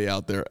everybody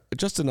out there.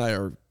 Justin and I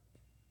are,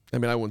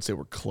 I wouldn't say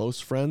we're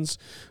close friends,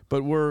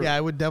 but we're. Yeah,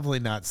 I would definitely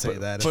not say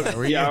that. I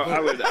would.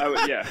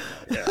 Yeah.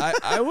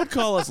 I would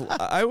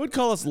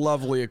call us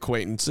lovely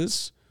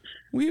acquaintances.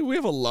 We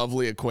have a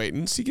lovely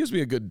acquaintance. He gives me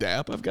a good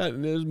dap. I've got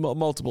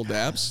multiple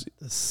daps.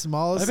 The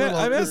smallest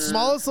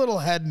little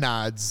head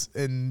nods,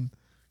 and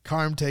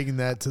Carm taking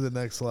that to the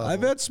next level.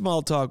 I've had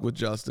small talk with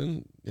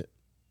Justin.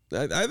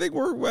 I think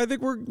we're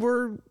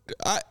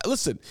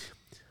listen.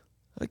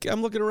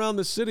 I'm looking around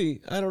the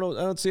city. I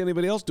don't see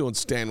anybody else doing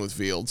Stand with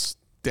Fields.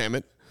 Damn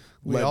it.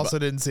 We also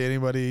didn't see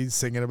anybody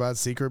singing about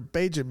Secret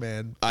Bajan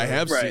Man. I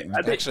have seen.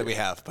 Actually, we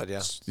have, but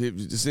yeah.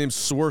 His name's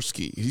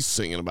Swirsky. He's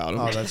singing about him.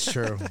 Oh, that's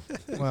true.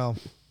 Well,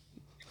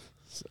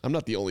 I'm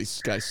not the only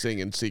guy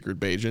singing Secret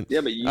Bajan.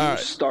 Yeah, but you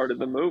started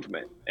the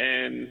movement,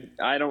 and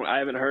I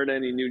haven't heard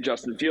any new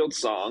Justin Fields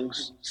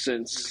songs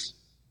since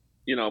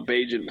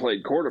Bajan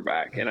played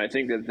quarterback, and I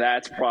think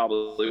that's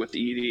probably what's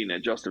eating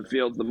at Justin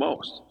Fields the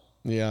most.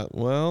 Yeah,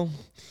 well,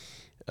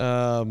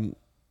 I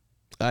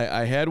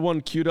had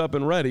one queued up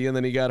and ready, and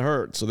then he got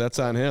hurt, so that's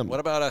on him. What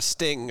about a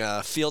Sting,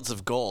 Fields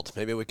of Gold?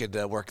 Maybe we could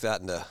work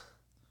that into. How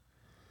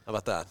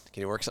about that?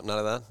 Can you work something out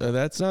of that?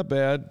 That's not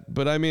bad,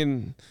 but I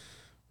mean,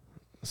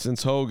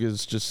 since Hogue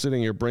is just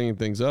sitting here bringing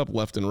things up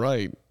left and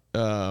right. He's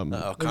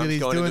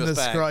doing the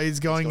scroll. He's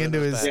going into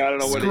his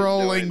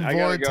scrolling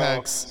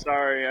vortex. Go.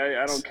 Sorry,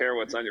 I don't care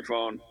what's on your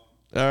phone.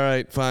 All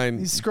right, fine.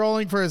 He's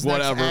scrolling for his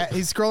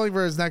he's scrolling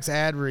for his next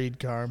ad read,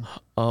 Carm.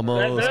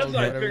 Almost. That's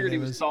what I figured he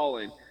was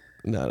stalling.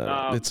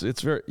 No.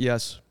 It's very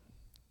yes.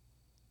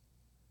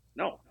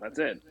 No, that's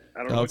it.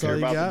 I don't know what you're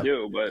about to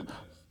do, but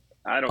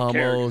I don't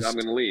care because I'm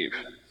going to leave.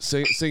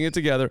 Sing it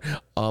together.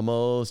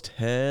 Almost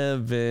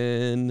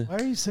heaven. Why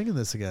are you singing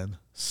this again?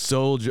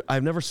 Soldier.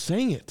 I've never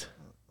sang it.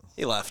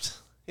 He left.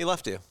 He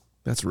left you.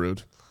 That's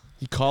rude.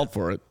 He called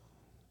for it.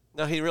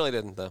 No, he really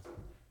didn't, though.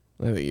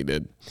 I think he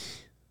did.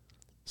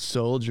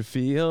 Soldier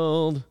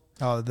Field.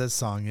 Oh, this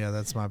song. Yeah,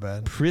 that's my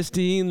bad.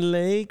 Pristine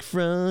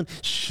lakefront,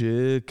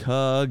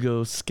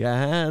 Chicago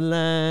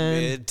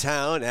skyline.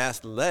 Midtown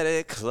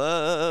Athletic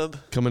Club.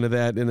 Coming to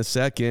that in a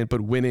second,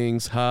 but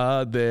winning's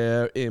hard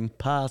there.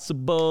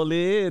 Impossible,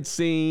 it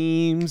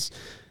seems.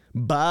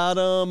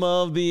 Bottom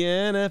of the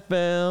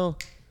NFL.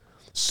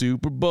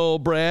 Super Bowl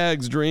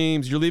brags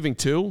dreams. You're leaving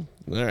too?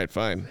 All right,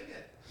 fine.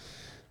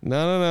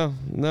 No.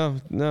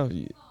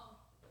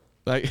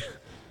 Like,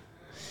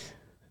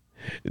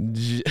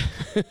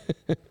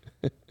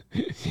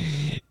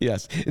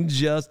 yes,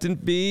 Justin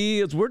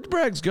Fields. Where'd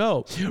Braggs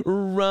go?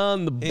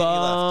 Run the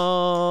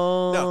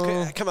ball.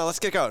 No, come on, let's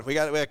get going. We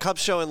got a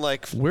Cubs show in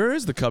like. Where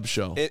is the Cubs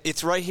show?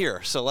 It's right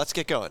here. So let's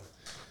get going.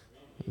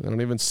 I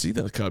don't even see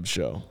the Cubs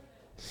show.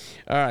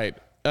 All right.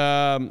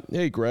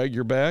 Hey, Greg,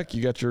 you're back.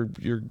 You got your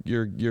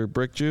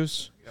brick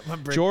juice.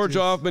 George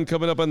Hoffman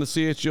coming up on the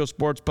CHGO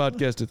Sports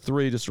Podcast at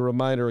 3. Just a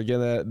reminder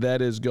again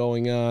that is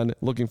going on.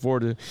 Looking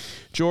forward to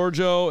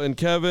Giorgio and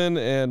Kevin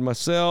and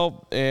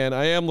myself, and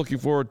I am looking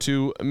forward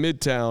to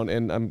Midtown,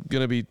 and I'm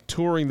going to be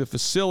touring the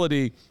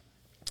facility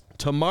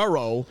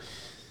tomorrow.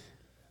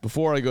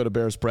 Before I go to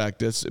Bears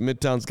practice,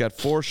 Midtown's got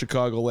 4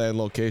 Chicagoland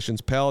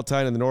locations: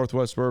 Palatine in the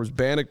northwest suburbs,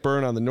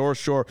 Bannockburn on the north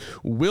shore,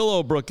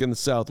 Willowbrook in the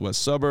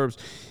southwest suburbs.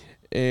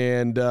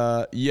 And,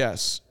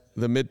 yes,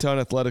 the Midtown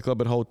Athletic Club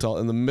and Hotel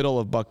in the middle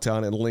of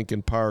Bucktown and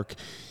Lincoln Park,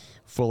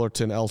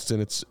 Fullerton, Elston.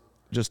 It's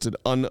just an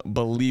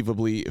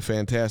unbelievably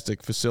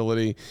fantastic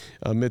facility.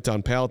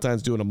 Midtown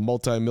Palatine's doing a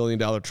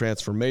multi-million-dollar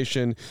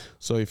transformation.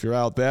 So if you're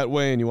out that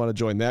way and you want to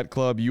join that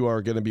club, you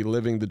are going to be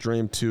living the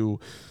dream to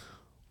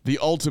the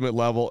ultimate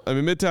level. I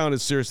mean, Midtown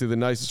is seriously the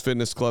nicest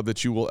fitness club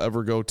that you will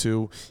ever go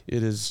to.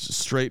 It is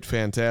straight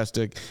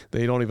fantastic.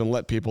 They don't even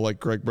let people like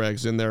Greg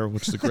Braggs in there,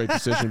 which is a great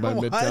decision by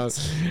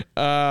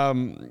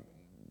Midtown.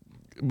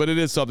 But it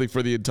is something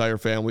for the entire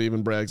family,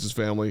 even Braggs'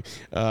 family.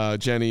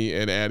 Jenny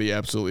and Addie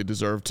absolutely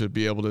deserve to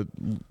be able to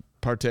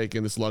partake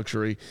in this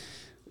luxury.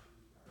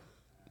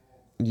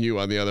 You,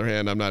 on the other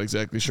hand, I'm not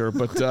exactly sure.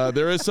 But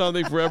there is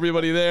something for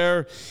everybody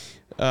there.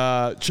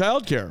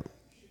 Childcare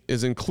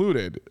is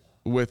included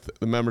with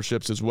the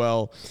memberships as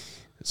well.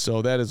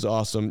 So that is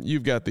awesome.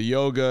 You've got the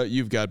yoga,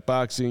 you've got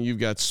boxing, you've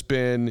got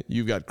spin,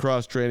 you've got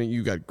cross training,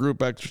 you've got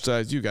group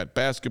exercise, you've got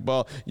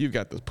basketball, you've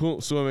got the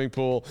swimming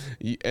pool,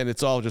 and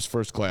it's all just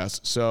first class.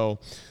 So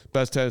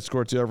best tennis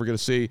courts you're ever going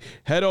to see.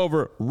 Head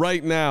over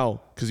right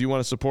now, because you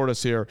want to support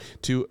us here,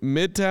 to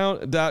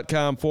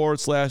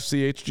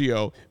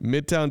midtown.com/CHGO,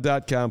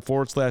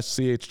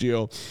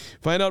 midtown.com/CHGO.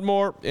 Find out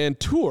more and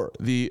tour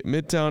the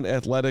Midtown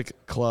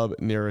Athletic Club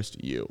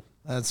nearest you.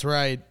 That's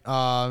right.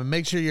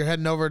 Make sure you're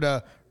heading over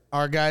to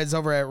our guys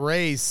over at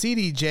Ray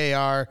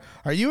CDJR.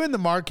 Are you in the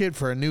market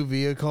for a new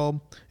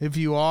vehicle? If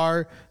you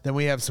are, then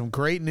we have some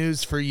great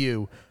news for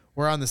you.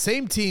 We're on the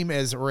same team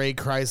as Ray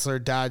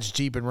Chrysler, Dodge,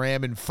 Jeep, and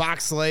Ram in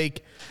Fox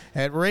Lake.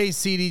 At Ray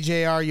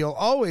CDJR, you'll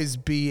always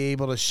be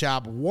able to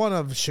shop one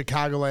of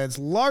Chicagoland's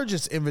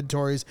largest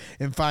inventories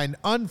and find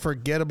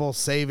unforgettable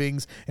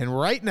savings. And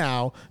right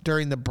now,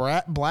 during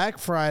the Black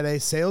Friday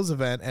sales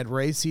event at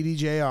Ray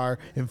CDJR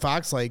in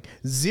Fox Lake,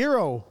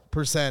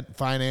 0%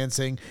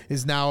 financing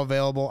is now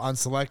available on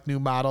select new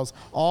models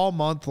all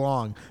month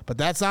long. But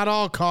that's not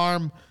all,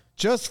 Carm.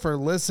 Just for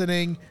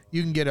listening,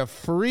 you can get a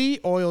free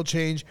oil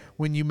change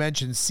when you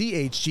mention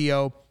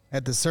CHGO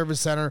at the service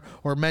center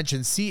or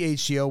mention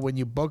CHGO when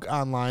you book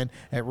online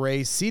at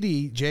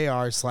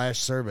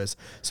RayCDJR/service.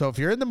 So if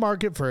you're in the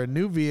market for a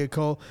new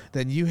vehicle,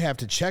 then you have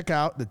to check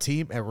out the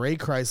team at Ray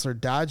Chrysler,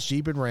 Dodge,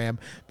 Jeep, and Ram,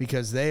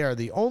 because they are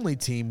the only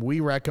team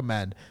we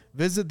recommend.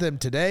 Visit them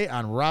today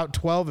on Route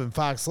 12 in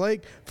Fox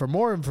Lake. For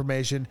more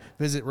information,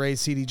 visit Ray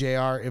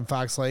CDJR in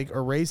Fox Lake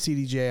or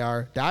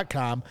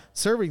RayCDJR.com,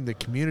 serving the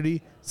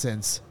community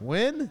since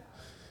when?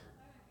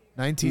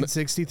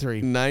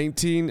 1963.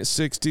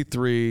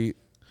 1963,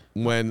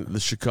 when the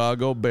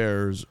Chicago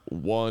Bears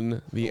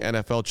won the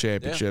NFL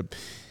championship. Yeah.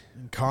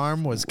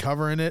 Carm was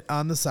covering it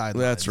on the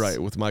sidelines. That's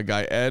right, with my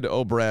guy Ed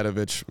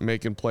O'Bradovich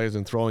making plays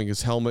and throwing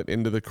his helmet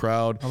into the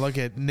crowd. Oh, look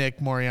at Nick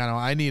Moriano.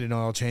 I need an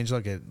oil change.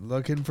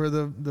 Looking for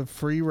the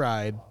free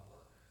ride.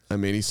 I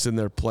mean, he's sitting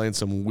there playing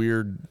some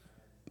weird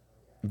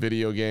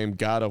video game,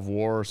 God of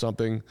War or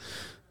something.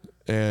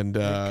 And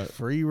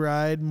free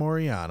ride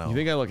Moriano. You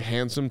think I look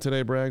handsome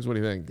today, Braggs? What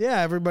do you think?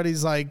 Yeah,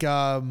 everybody's like,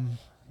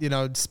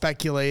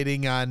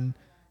 speculating on,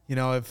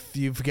 if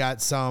you've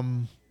got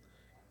some,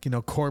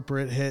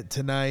 corporate hit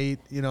tonight,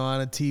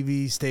 on a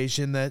TV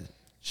station that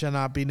shall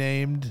not be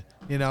named,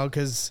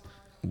 because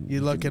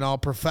you're looking all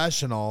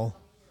professional.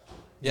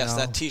 Yes,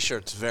 that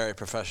T-shirt's very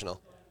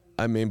professional.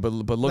 I mean, but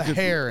look the at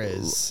hair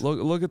is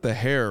look at the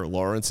hair,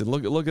 Lawrence, and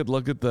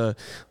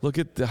look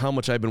at how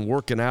much I've been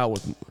working out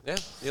with. Yeah,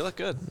 you look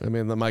good. I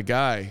mean, my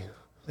guy.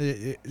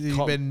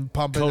 You've been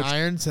pumping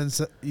iron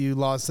since you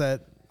lost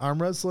that arm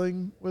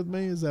wrestling with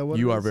me. Is that what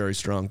you are? Very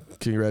strong.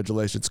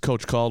 Congratulations,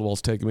 Coach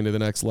Caldwell's taking me to the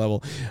next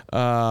level,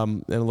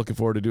 and I'm looking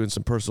forward to doing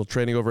some personal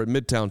training over at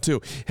Midtown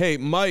too. Hey,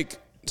 Mike,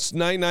 it's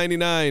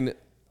 $9.99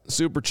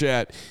 super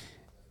chat.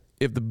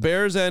 If the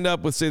Bears end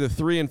up with, say, the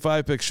 3 and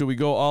 5 picks, should we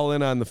go all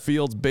in on the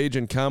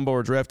Fields-Bagent combo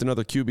or draft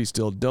another QB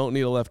still? Don't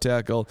need a left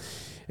tackle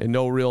and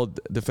no real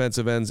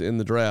defensive ends in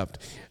the draft.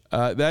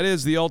 That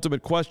is the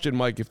ultimate question,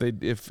 Mike.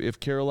 If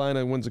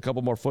Carolina wins a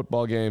couple more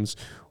football games,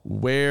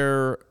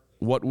 what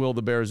will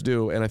the Bears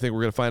do? And I think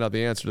we're going to find out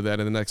the answer to that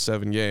in the next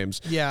 7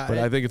 games. Yeah, but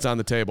I think it's on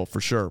the table for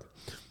sure.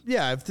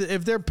 Yeah,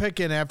 if they're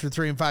picking after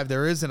 3 and 5,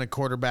 there isn't a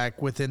quarterback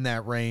within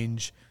that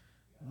range.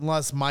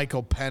 Unless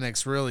Michael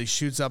Penix really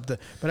shoots up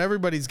but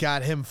everybody's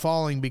got him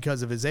falling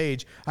because of his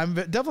age. I'm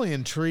definitely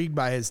intrigued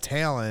by his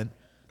talent.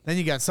 Then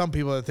you got some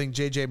people that think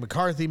J.J.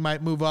 McCarthy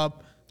might move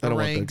up the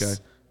ranks. Want that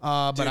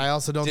guy. But I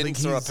also don't think he's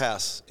didn't throw a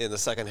pass in the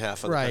second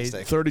half of the Penn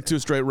State. 32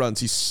 straight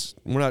runs.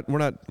 We're not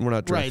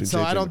drafting right. So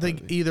J.J. I don't McCarthy.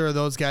 think either of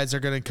those guys are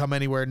going to come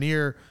anywhere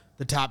near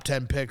the top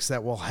 10 picks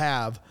that we'll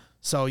have.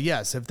 So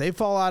yes, if they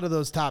fall out of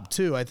those top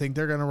 2, I think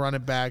they're going to run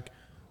it back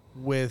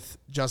with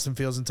Justin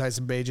Fields and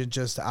Tyson Bagent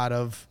just out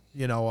of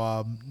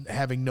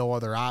having no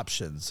other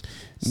options.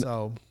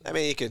 So I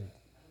mean, you could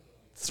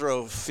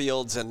throw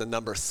Fields and the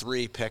number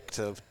 3 pick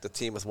to the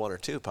team with 1 or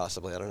 2,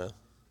 possibly. I don't know.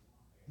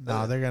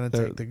 No, they're gonna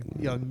take the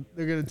young.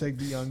 They're gonna take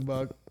the young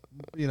buck.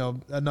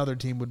 Another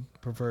team would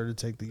prefer to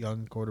take the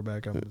young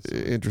quarterback.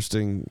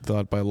 Interesting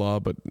thought by Law,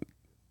 but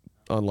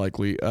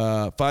unlikely.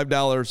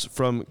 $5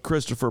 from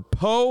Christopher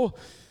Poe,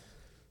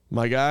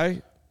 my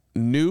guy.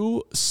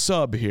 New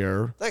sub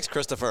here. Thanks,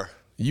 Christopher.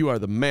 You are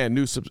the man.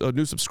 New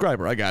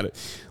subscriber. I got it.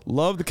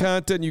 Love the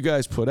content you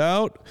guys put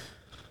out.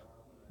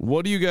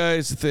 What do you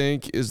guys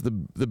think is the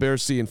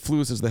Bears seeing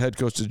Flus as the head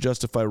coach to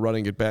justify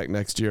running it back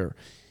next year?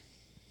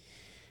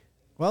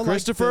 Well,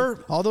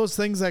 Christopher, all those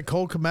things that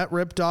Cole Kmet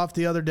ripped off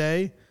the other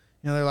day,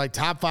 they're like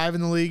top 5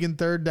 in the league in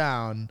third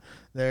down.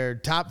 They're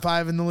top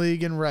 5 in the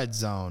league in red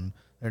zone.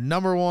 They're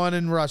number 1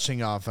 in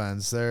rushing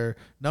offense. They're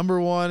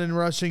number 1 in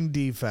rushing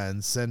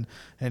defense. And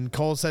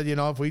Cole said,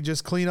 if we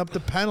just clean up the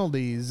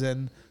penalties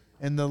and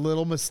the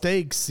little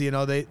mistakes,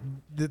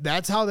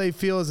 that's how they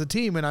feel as a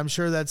team. And I'm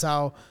sure that's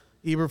how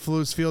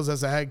Eberflus feels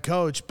as a head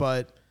coach.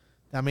 But,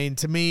 I mean,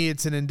 to me,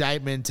 it's an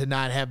indictment to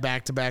not have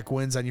back-to-back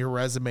wins on your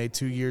resume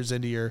 2 years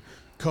into your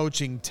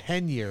coaching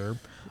tenure.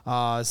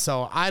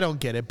 So I don't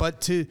get it.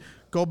 But to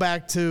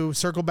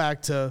circle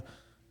back to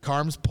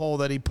Carm's poll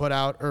that he put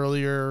out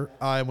earlier,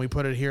 and we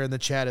put it here in the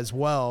chat as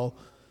well,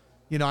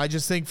 I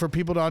just think for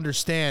people to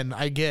understand,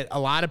 I get a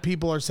lot of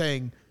people are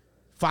saying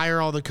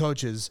fire all the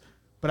coaches.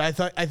 But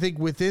I think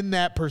within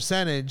that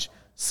percentage,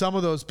 some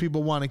of those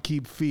people want to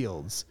keep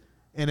Fields.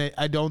 And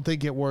I don't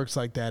think it works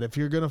like that. If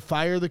you're going to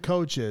fire the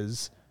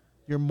coaches,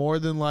 you're more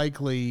than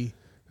likely...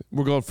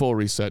 We're going full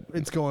reset.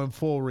 It's going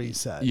full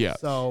reset. Yeah.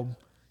 So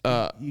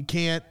you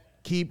can't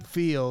keep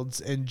Fields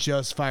and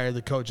just fire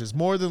the coaches.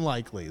 More than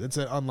likely. That's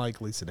an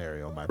unlikely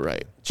scenario in my opinion.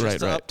 Right. Just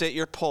to update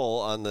your poll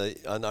on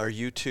our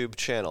YouTube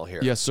channel here.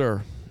 Yes,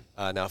 sir.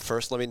 Now,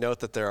 first, let me note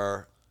that there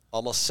are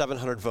almost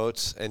 700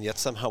 votes, and yet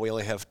somehow we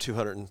only have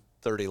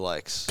 230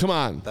 likes. Come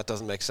on. That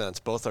doesn't make sense.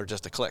 Both are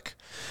just a click.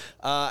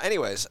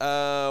 Anyways,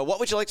 what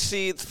would you like to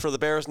see for the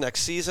Bears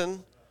next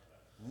season?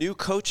 New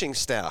coaching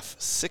staff,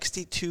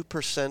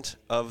 62%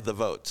 of the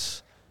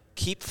votes.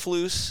 Keep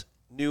Flus,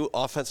 new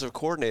offensive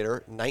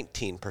coordinator,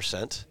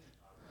 19%.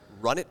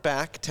 Run it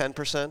back,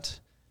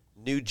 10%.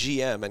 New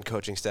GM and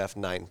coaching staff,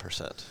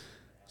 9%.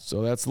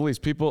 So that's the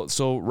least.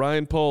 So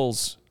Ryan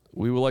Poles,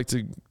 we would like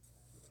to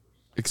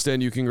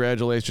extend you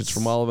congratulations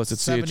from all of us at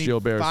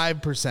CHGO Bears.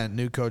 5%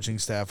 new coaching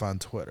staff on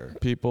Twitter.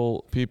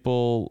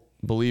 People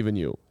believe in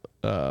you.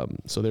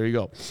 So there you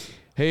go.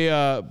 Hey,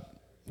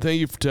 thank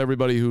you to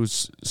everybody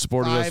who's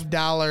supported us.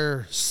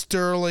 $5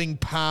 sterling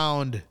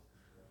pound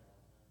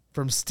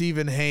from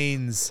Stephen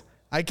Haynes.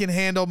 I can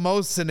handle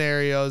most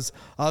scenarios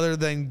other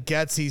than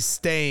Getsy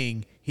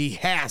staying. He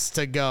has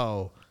to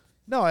go.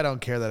 No, I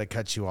don't care that I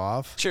cut you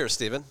off. Cheers,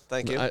 Stephen.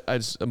 Thank you.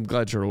 I'm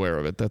glad you're aware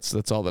of it.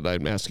 That's all that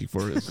I'm asking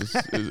for. Is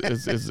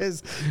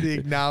the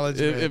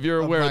acknowledgement. If you're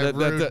aware of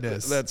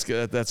that's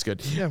good. That's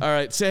good. Yeah. All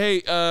right.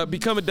 Say, hey,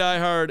 become a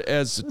diehard.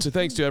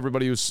 Thanks to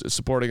everybody who's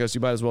supporting us. You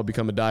might as well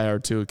become a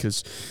diehard too,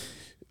 because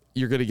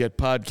You're going to get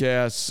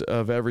podcasts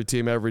of every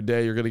team every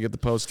day. You're going to get the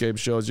post-game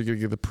shows. You're going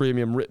to get the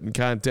premium written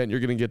content. You're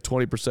going to get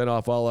 20%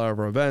 off all of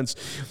our events.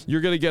 You're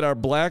going to get our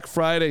Black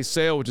Friday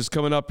sale, which is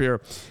coming up here.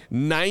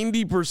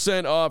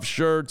 90% off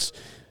shirts.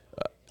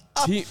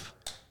 Up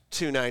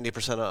to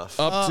 90% off.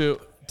 Up to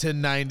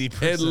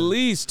 90%. At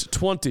least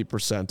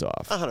 20%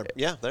 off. 100.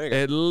 Yeah, there you go.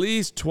 At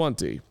least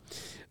 20.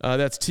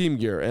 That's team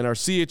gear. And our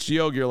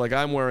CHGO gear, like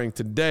I'm wearing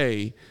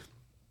today,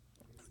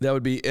 that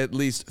would be at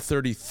least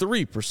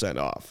 33%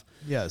 off.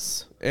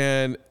 Yes.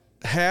 And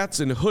hats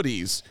and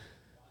hoodies,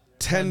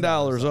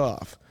 $10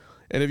 off.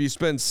 And if you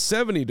spend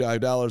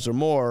 $75 or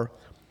more,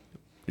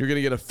 you're going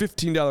to get a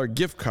 $15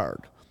 gift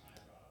card.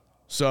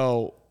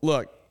 So,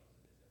 look,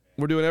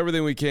 we're doing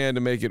everything we can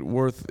to make it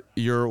worth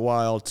your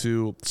while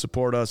to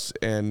support us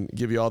and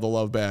give you all the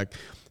love back.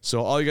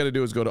 So all you got to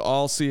do is go to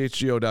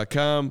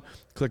allchgo.com,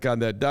 click on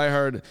that Die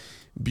Hard,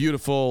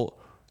 beautiful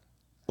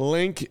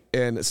link,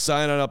 and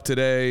sign on up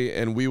today,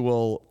 and we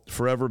will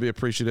forever be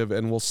appreciative,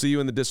 and we'll see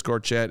you in the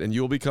Discord chat, and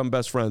you'll become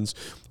best friends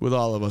with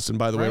all of us. And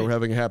by the way, we're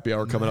having a happy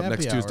hour coming up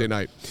next Tuesday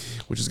night,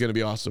 which is going to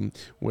be awesome,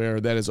 where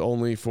that is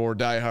only for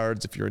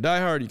diehards. If you're a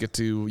diehard, you get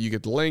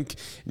the link,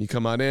 and you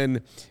come on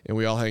in, and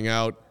we all hang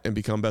out and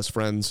become best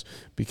friends,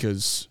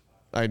 because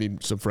I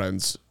need some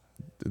friends.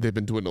 They've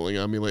been dwindling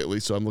on me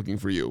lately, so I'm looking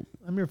for you.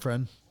 I'm your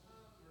friend.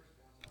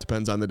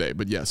 Depends on the day,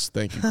 but yes,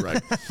 thank you,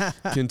 Greg.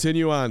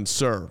 Continue on,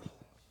 sir.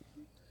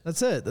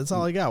 That's it. That's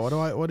all I got.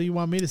 What do you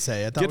want me to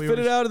say? Get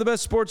fitted out of the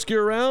best sports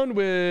gear around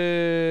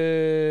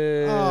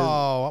with.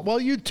 Oh,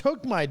 well, you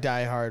took my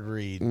Die Hard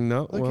read.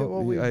 No, look at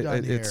what we've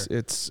done here.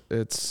 It's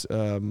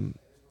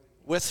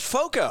with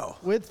FOCO.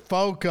 With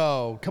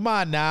FOCO. Come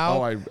on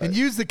now. And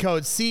use the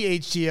code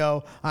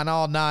CHGO on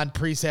all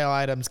non-presale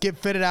items. Get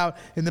fitted out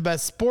in the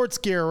best sports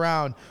gear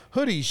around.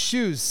 Hoodies,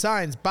 shoes,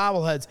 signs,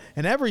 bobbleheads,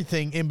 and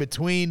everything in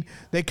between.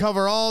 They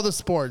cover all the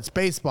sports: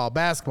 baseball,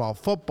 basketball,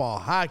 football,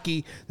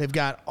 hockey. They've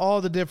got all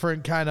the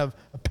different kind of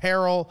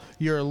apparel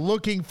you're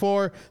looking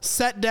for.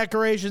 Set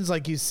decorations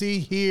like you see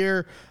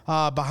here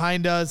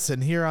behind us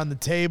and here on the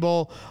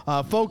table.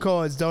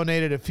 FOCO has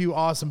donated a few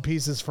awesome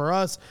pieces for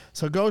us,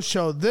 so go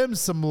show them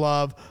some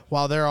love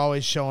while they're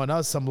always showing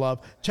us some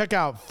love. Check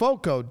out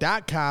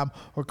FOCO.com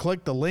or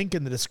click the link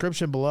in the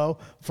description below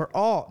for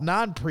all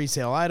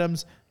non-presale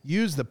items.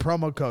 Use the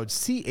promo code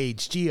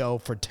CHGO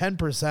for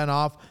 10%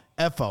 off.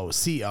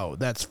 FOCO.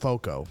 That's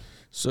FOCO.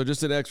 So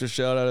just an extra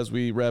shout out as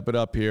we wrap it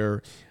up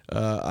here.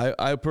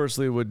 I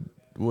personally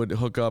would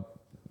hook up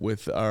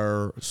with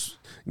our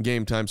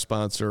Game Time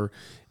sponsor,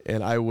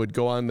 and I would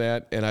go on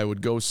that, and I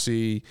would go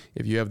see,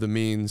 if you have the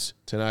means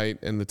tonight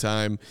and the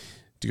time,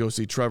 to go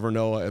see Trevor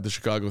Noah at the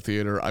Chicago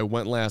Theater. I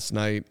went last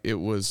night. It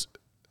was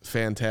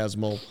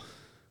phantasmal.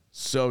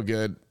 So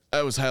good.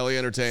 I was highly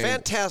entertained.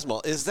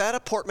 Phantasmal. Is that a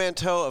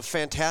portmanteau of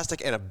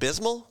fantastic and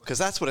abysmal? Because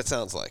that's what it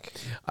sounds like.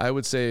 I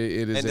would say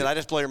it is. And did I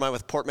just blow your mind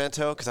with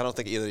portmanteau? Because I don't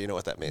think either of you know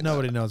what that means.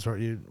 Nobody knows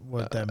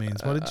what that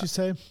means. What did you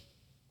say?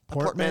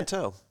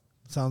 Portmanteau.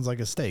 Sounds like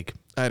a steak.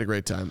 I had a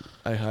great time.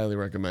 I highly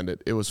recommend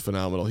it. It was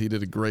phenomenal. He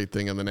did a great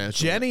thing on the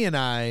national. Jenny and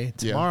I,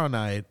 tomorrow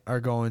night, are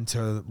going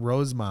to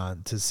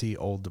Rosemont to see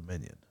Old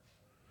Dominion.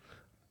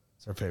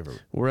 It's our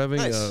favorite. We're having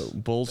a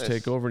Bulls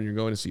takeover, and you're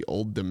going to see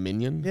Old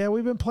Dominion? Yeah,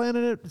 we've been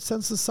planning it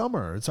since the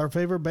summer. It's our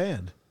favorite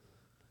band.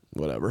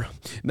 Whatever.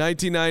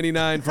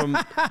 1999 from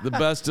the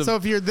best of... So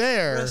if you're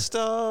there,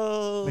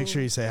 Crystal, make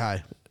sure you say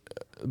hi.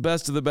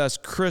 Best of the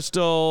best.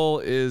 Crystal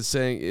is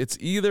saying it's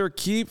either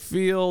keep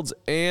Fields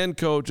and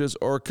coaches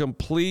or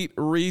complete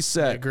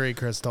reset. I agree,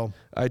 Crystal.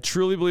 I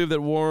truly believe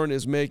that Warren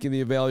is making the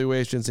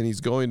evaluations, and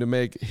he's going to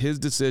make his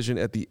decision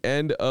at the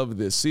end of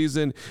this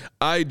season.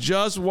 I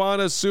just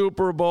want a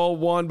Super Bowl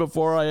one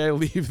before I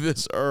leave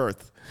this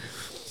earth.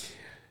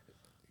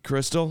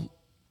 Crystal,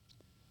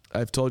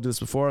 I've told you this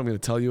before. I'm going to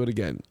tell you it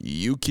again.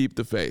 You keep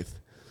the faith.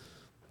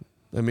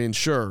 I mean,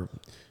 sure,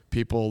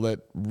 people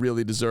that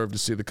really deserve to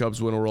see the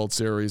Cubs win a World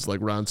Series, like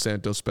Ron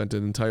Santos, spent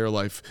an entire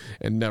life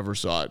and never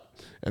saw it,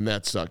 and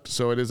that sucked.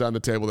 So it is on the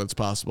table that's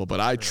possible.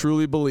 But I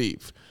truly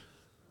believe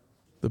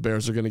the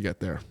Bears are going to get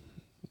there.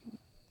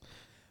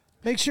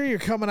 Make sure you're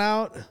coming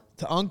out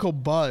to Uncle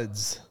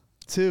Bud's,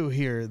 too,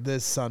 here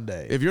this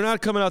Sunday. If you're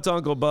not coming out to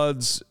Uncle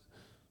Bud's,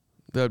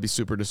 that would be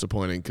super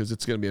disappointing, because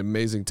it's going to be an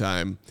amazing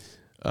time.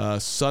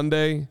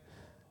 Sunday.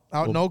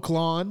 Out in Oak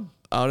Lawn.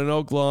 Out in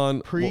Oak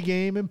Lawn.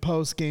 Pre-game and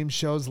post-game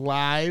shows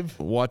live.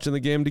 Watching the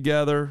game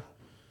together.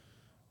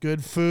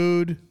 Good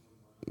food.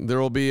 There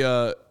will be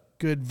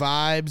good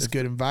vibes,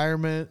 good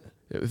environment.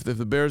 If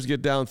the Bears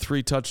get down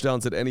 3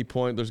 touchdowns at any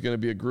point, there's going to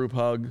be a group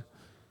hug.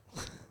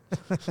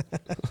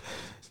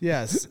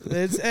 Yes.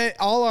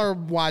 All our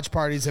watch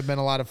parties have been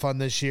a lot of fun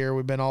this year.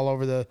 We've been all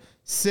over the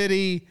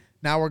city.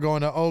 Now we're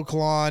going to Oak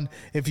Lawn.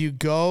 If you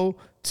go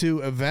to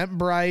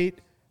Eventbrite,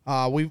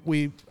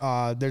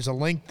 there's a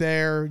link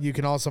there. You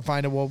can also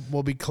find it.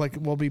 We'll be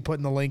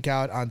putting the link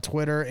out on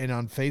Twitter and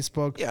on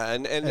Facebook. Yeah,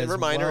 and a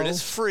reminder, it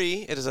is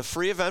free. It is a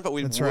free event, but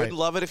we would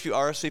love it if you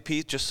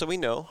RSVP, just so we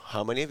know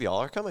how many of y'all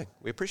are coming.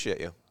 We appreciate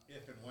you.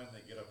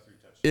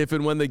 If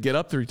and when they get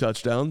up 3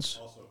 touchdowns.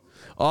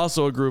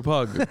 Also a group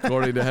hug,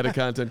 according to head of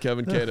content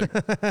Kevin Koenig.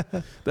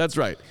 That's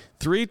right.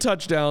 3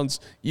 touchdowns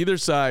either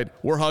side.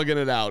 We're hugging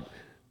it out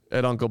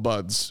at Uncle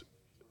Bud's.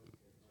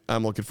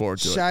 I'm looking forward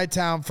to it.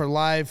 Chi-Town for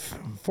life,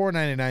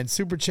 $4.99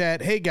 super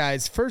chat. Hey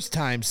guys, first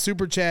time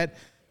super chat.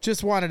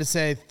 Just wanted to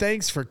say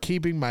thanks for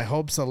keeping my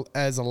hopes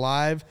as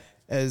alive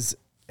as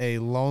a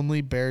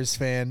lonely Bears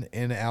fan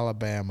in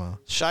Alabama.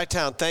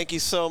 Chi-Town, thank you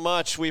so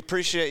much. We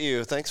appreciate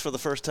you. Thanks for the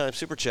first time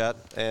super chat.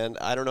 And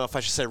I don't know if I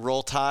should say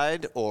Roll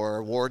Tide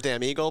or War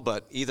Damn Eagle,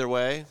 but either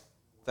way,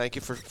 thank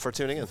you for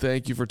tuning in.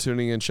 Thank you for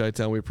tuning in,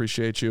 Chi-Town. We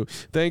appreciate you.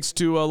 Thanks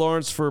to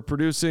Lawrence for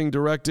producing,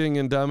 directing,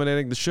 and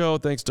dominating the show.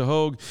 Thanks to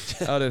Hogue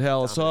out at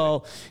Hallis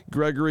Hall.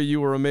 Gregory, you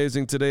were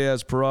amazing today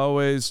as per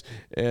always.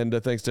 And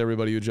thanks to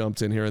everybody who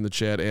jumped in here in the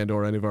chat and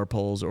or any of our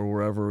polls or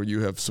wherever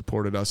you have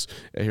supported us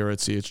here at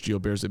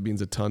CHGO Bears. It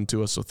means a ton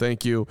to us, so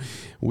thank you.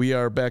 We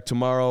are back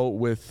tomorrow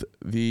with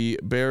the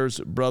Bears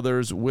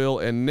brothers, Will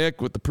and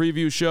Nick, with the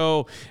preview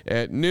show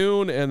at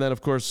noon. And then,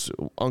 of course,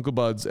 Uncle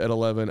Bud's at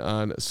 11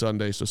 on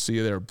Sunday. So see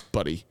you there,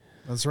 buddy.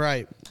 That's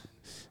right.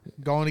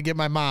 Going to get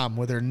my mom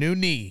with her new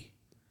knee.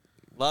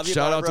 Love you,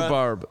 Shout Barbara. out to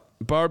Barb.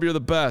 Barb, you're the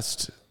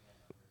best.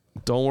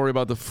 Don't worry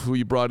about who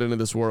you brought into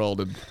this world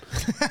and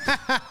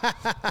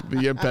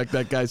the impact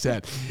that guy's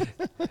had.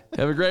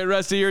 Have a great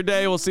rest of your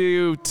day. We'll see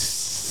you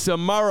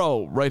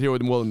tomorrow right here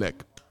with Will and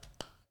Nick.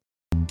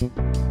 We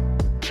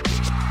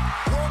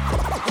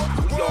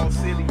all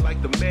silly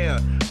like the mayor.